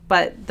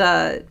 but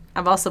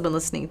I've also been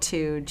listening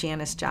to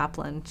Janis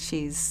Joplin.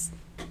 She's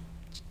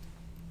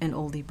an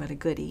oldie but a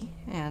goodie.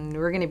 And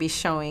we're going to be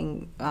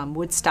showing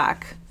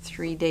Woodstock,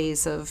 3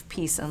 Days of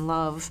Peace and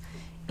Love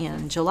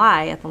in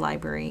July at the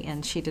library.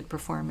 And she did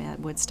perform at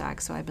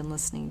Woodstock. So I've been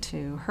listening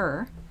to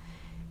her.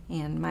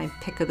 And my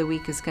pick of the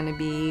week is going to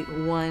be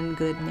One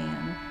Good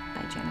Man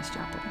by Janis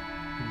Joplin.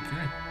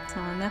 Okay. So,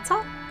 and that's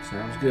all.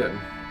 Sounds good.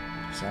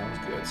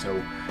 So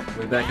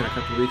we'll be back in a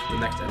couple of weeks with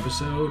the next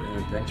episode,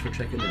 and thanks for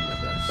checking in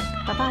with us.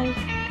 Bye-bye.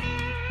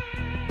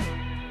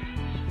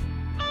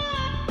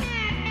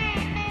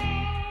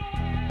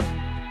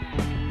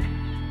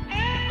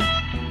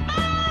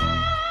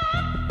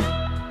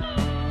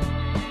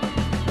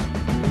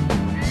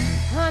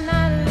 And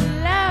I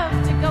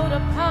love to go to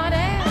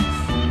parties,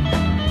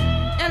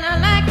 and I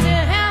like to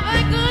have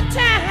a good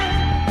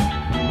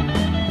time,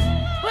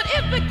 but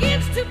it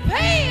begins to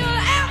pay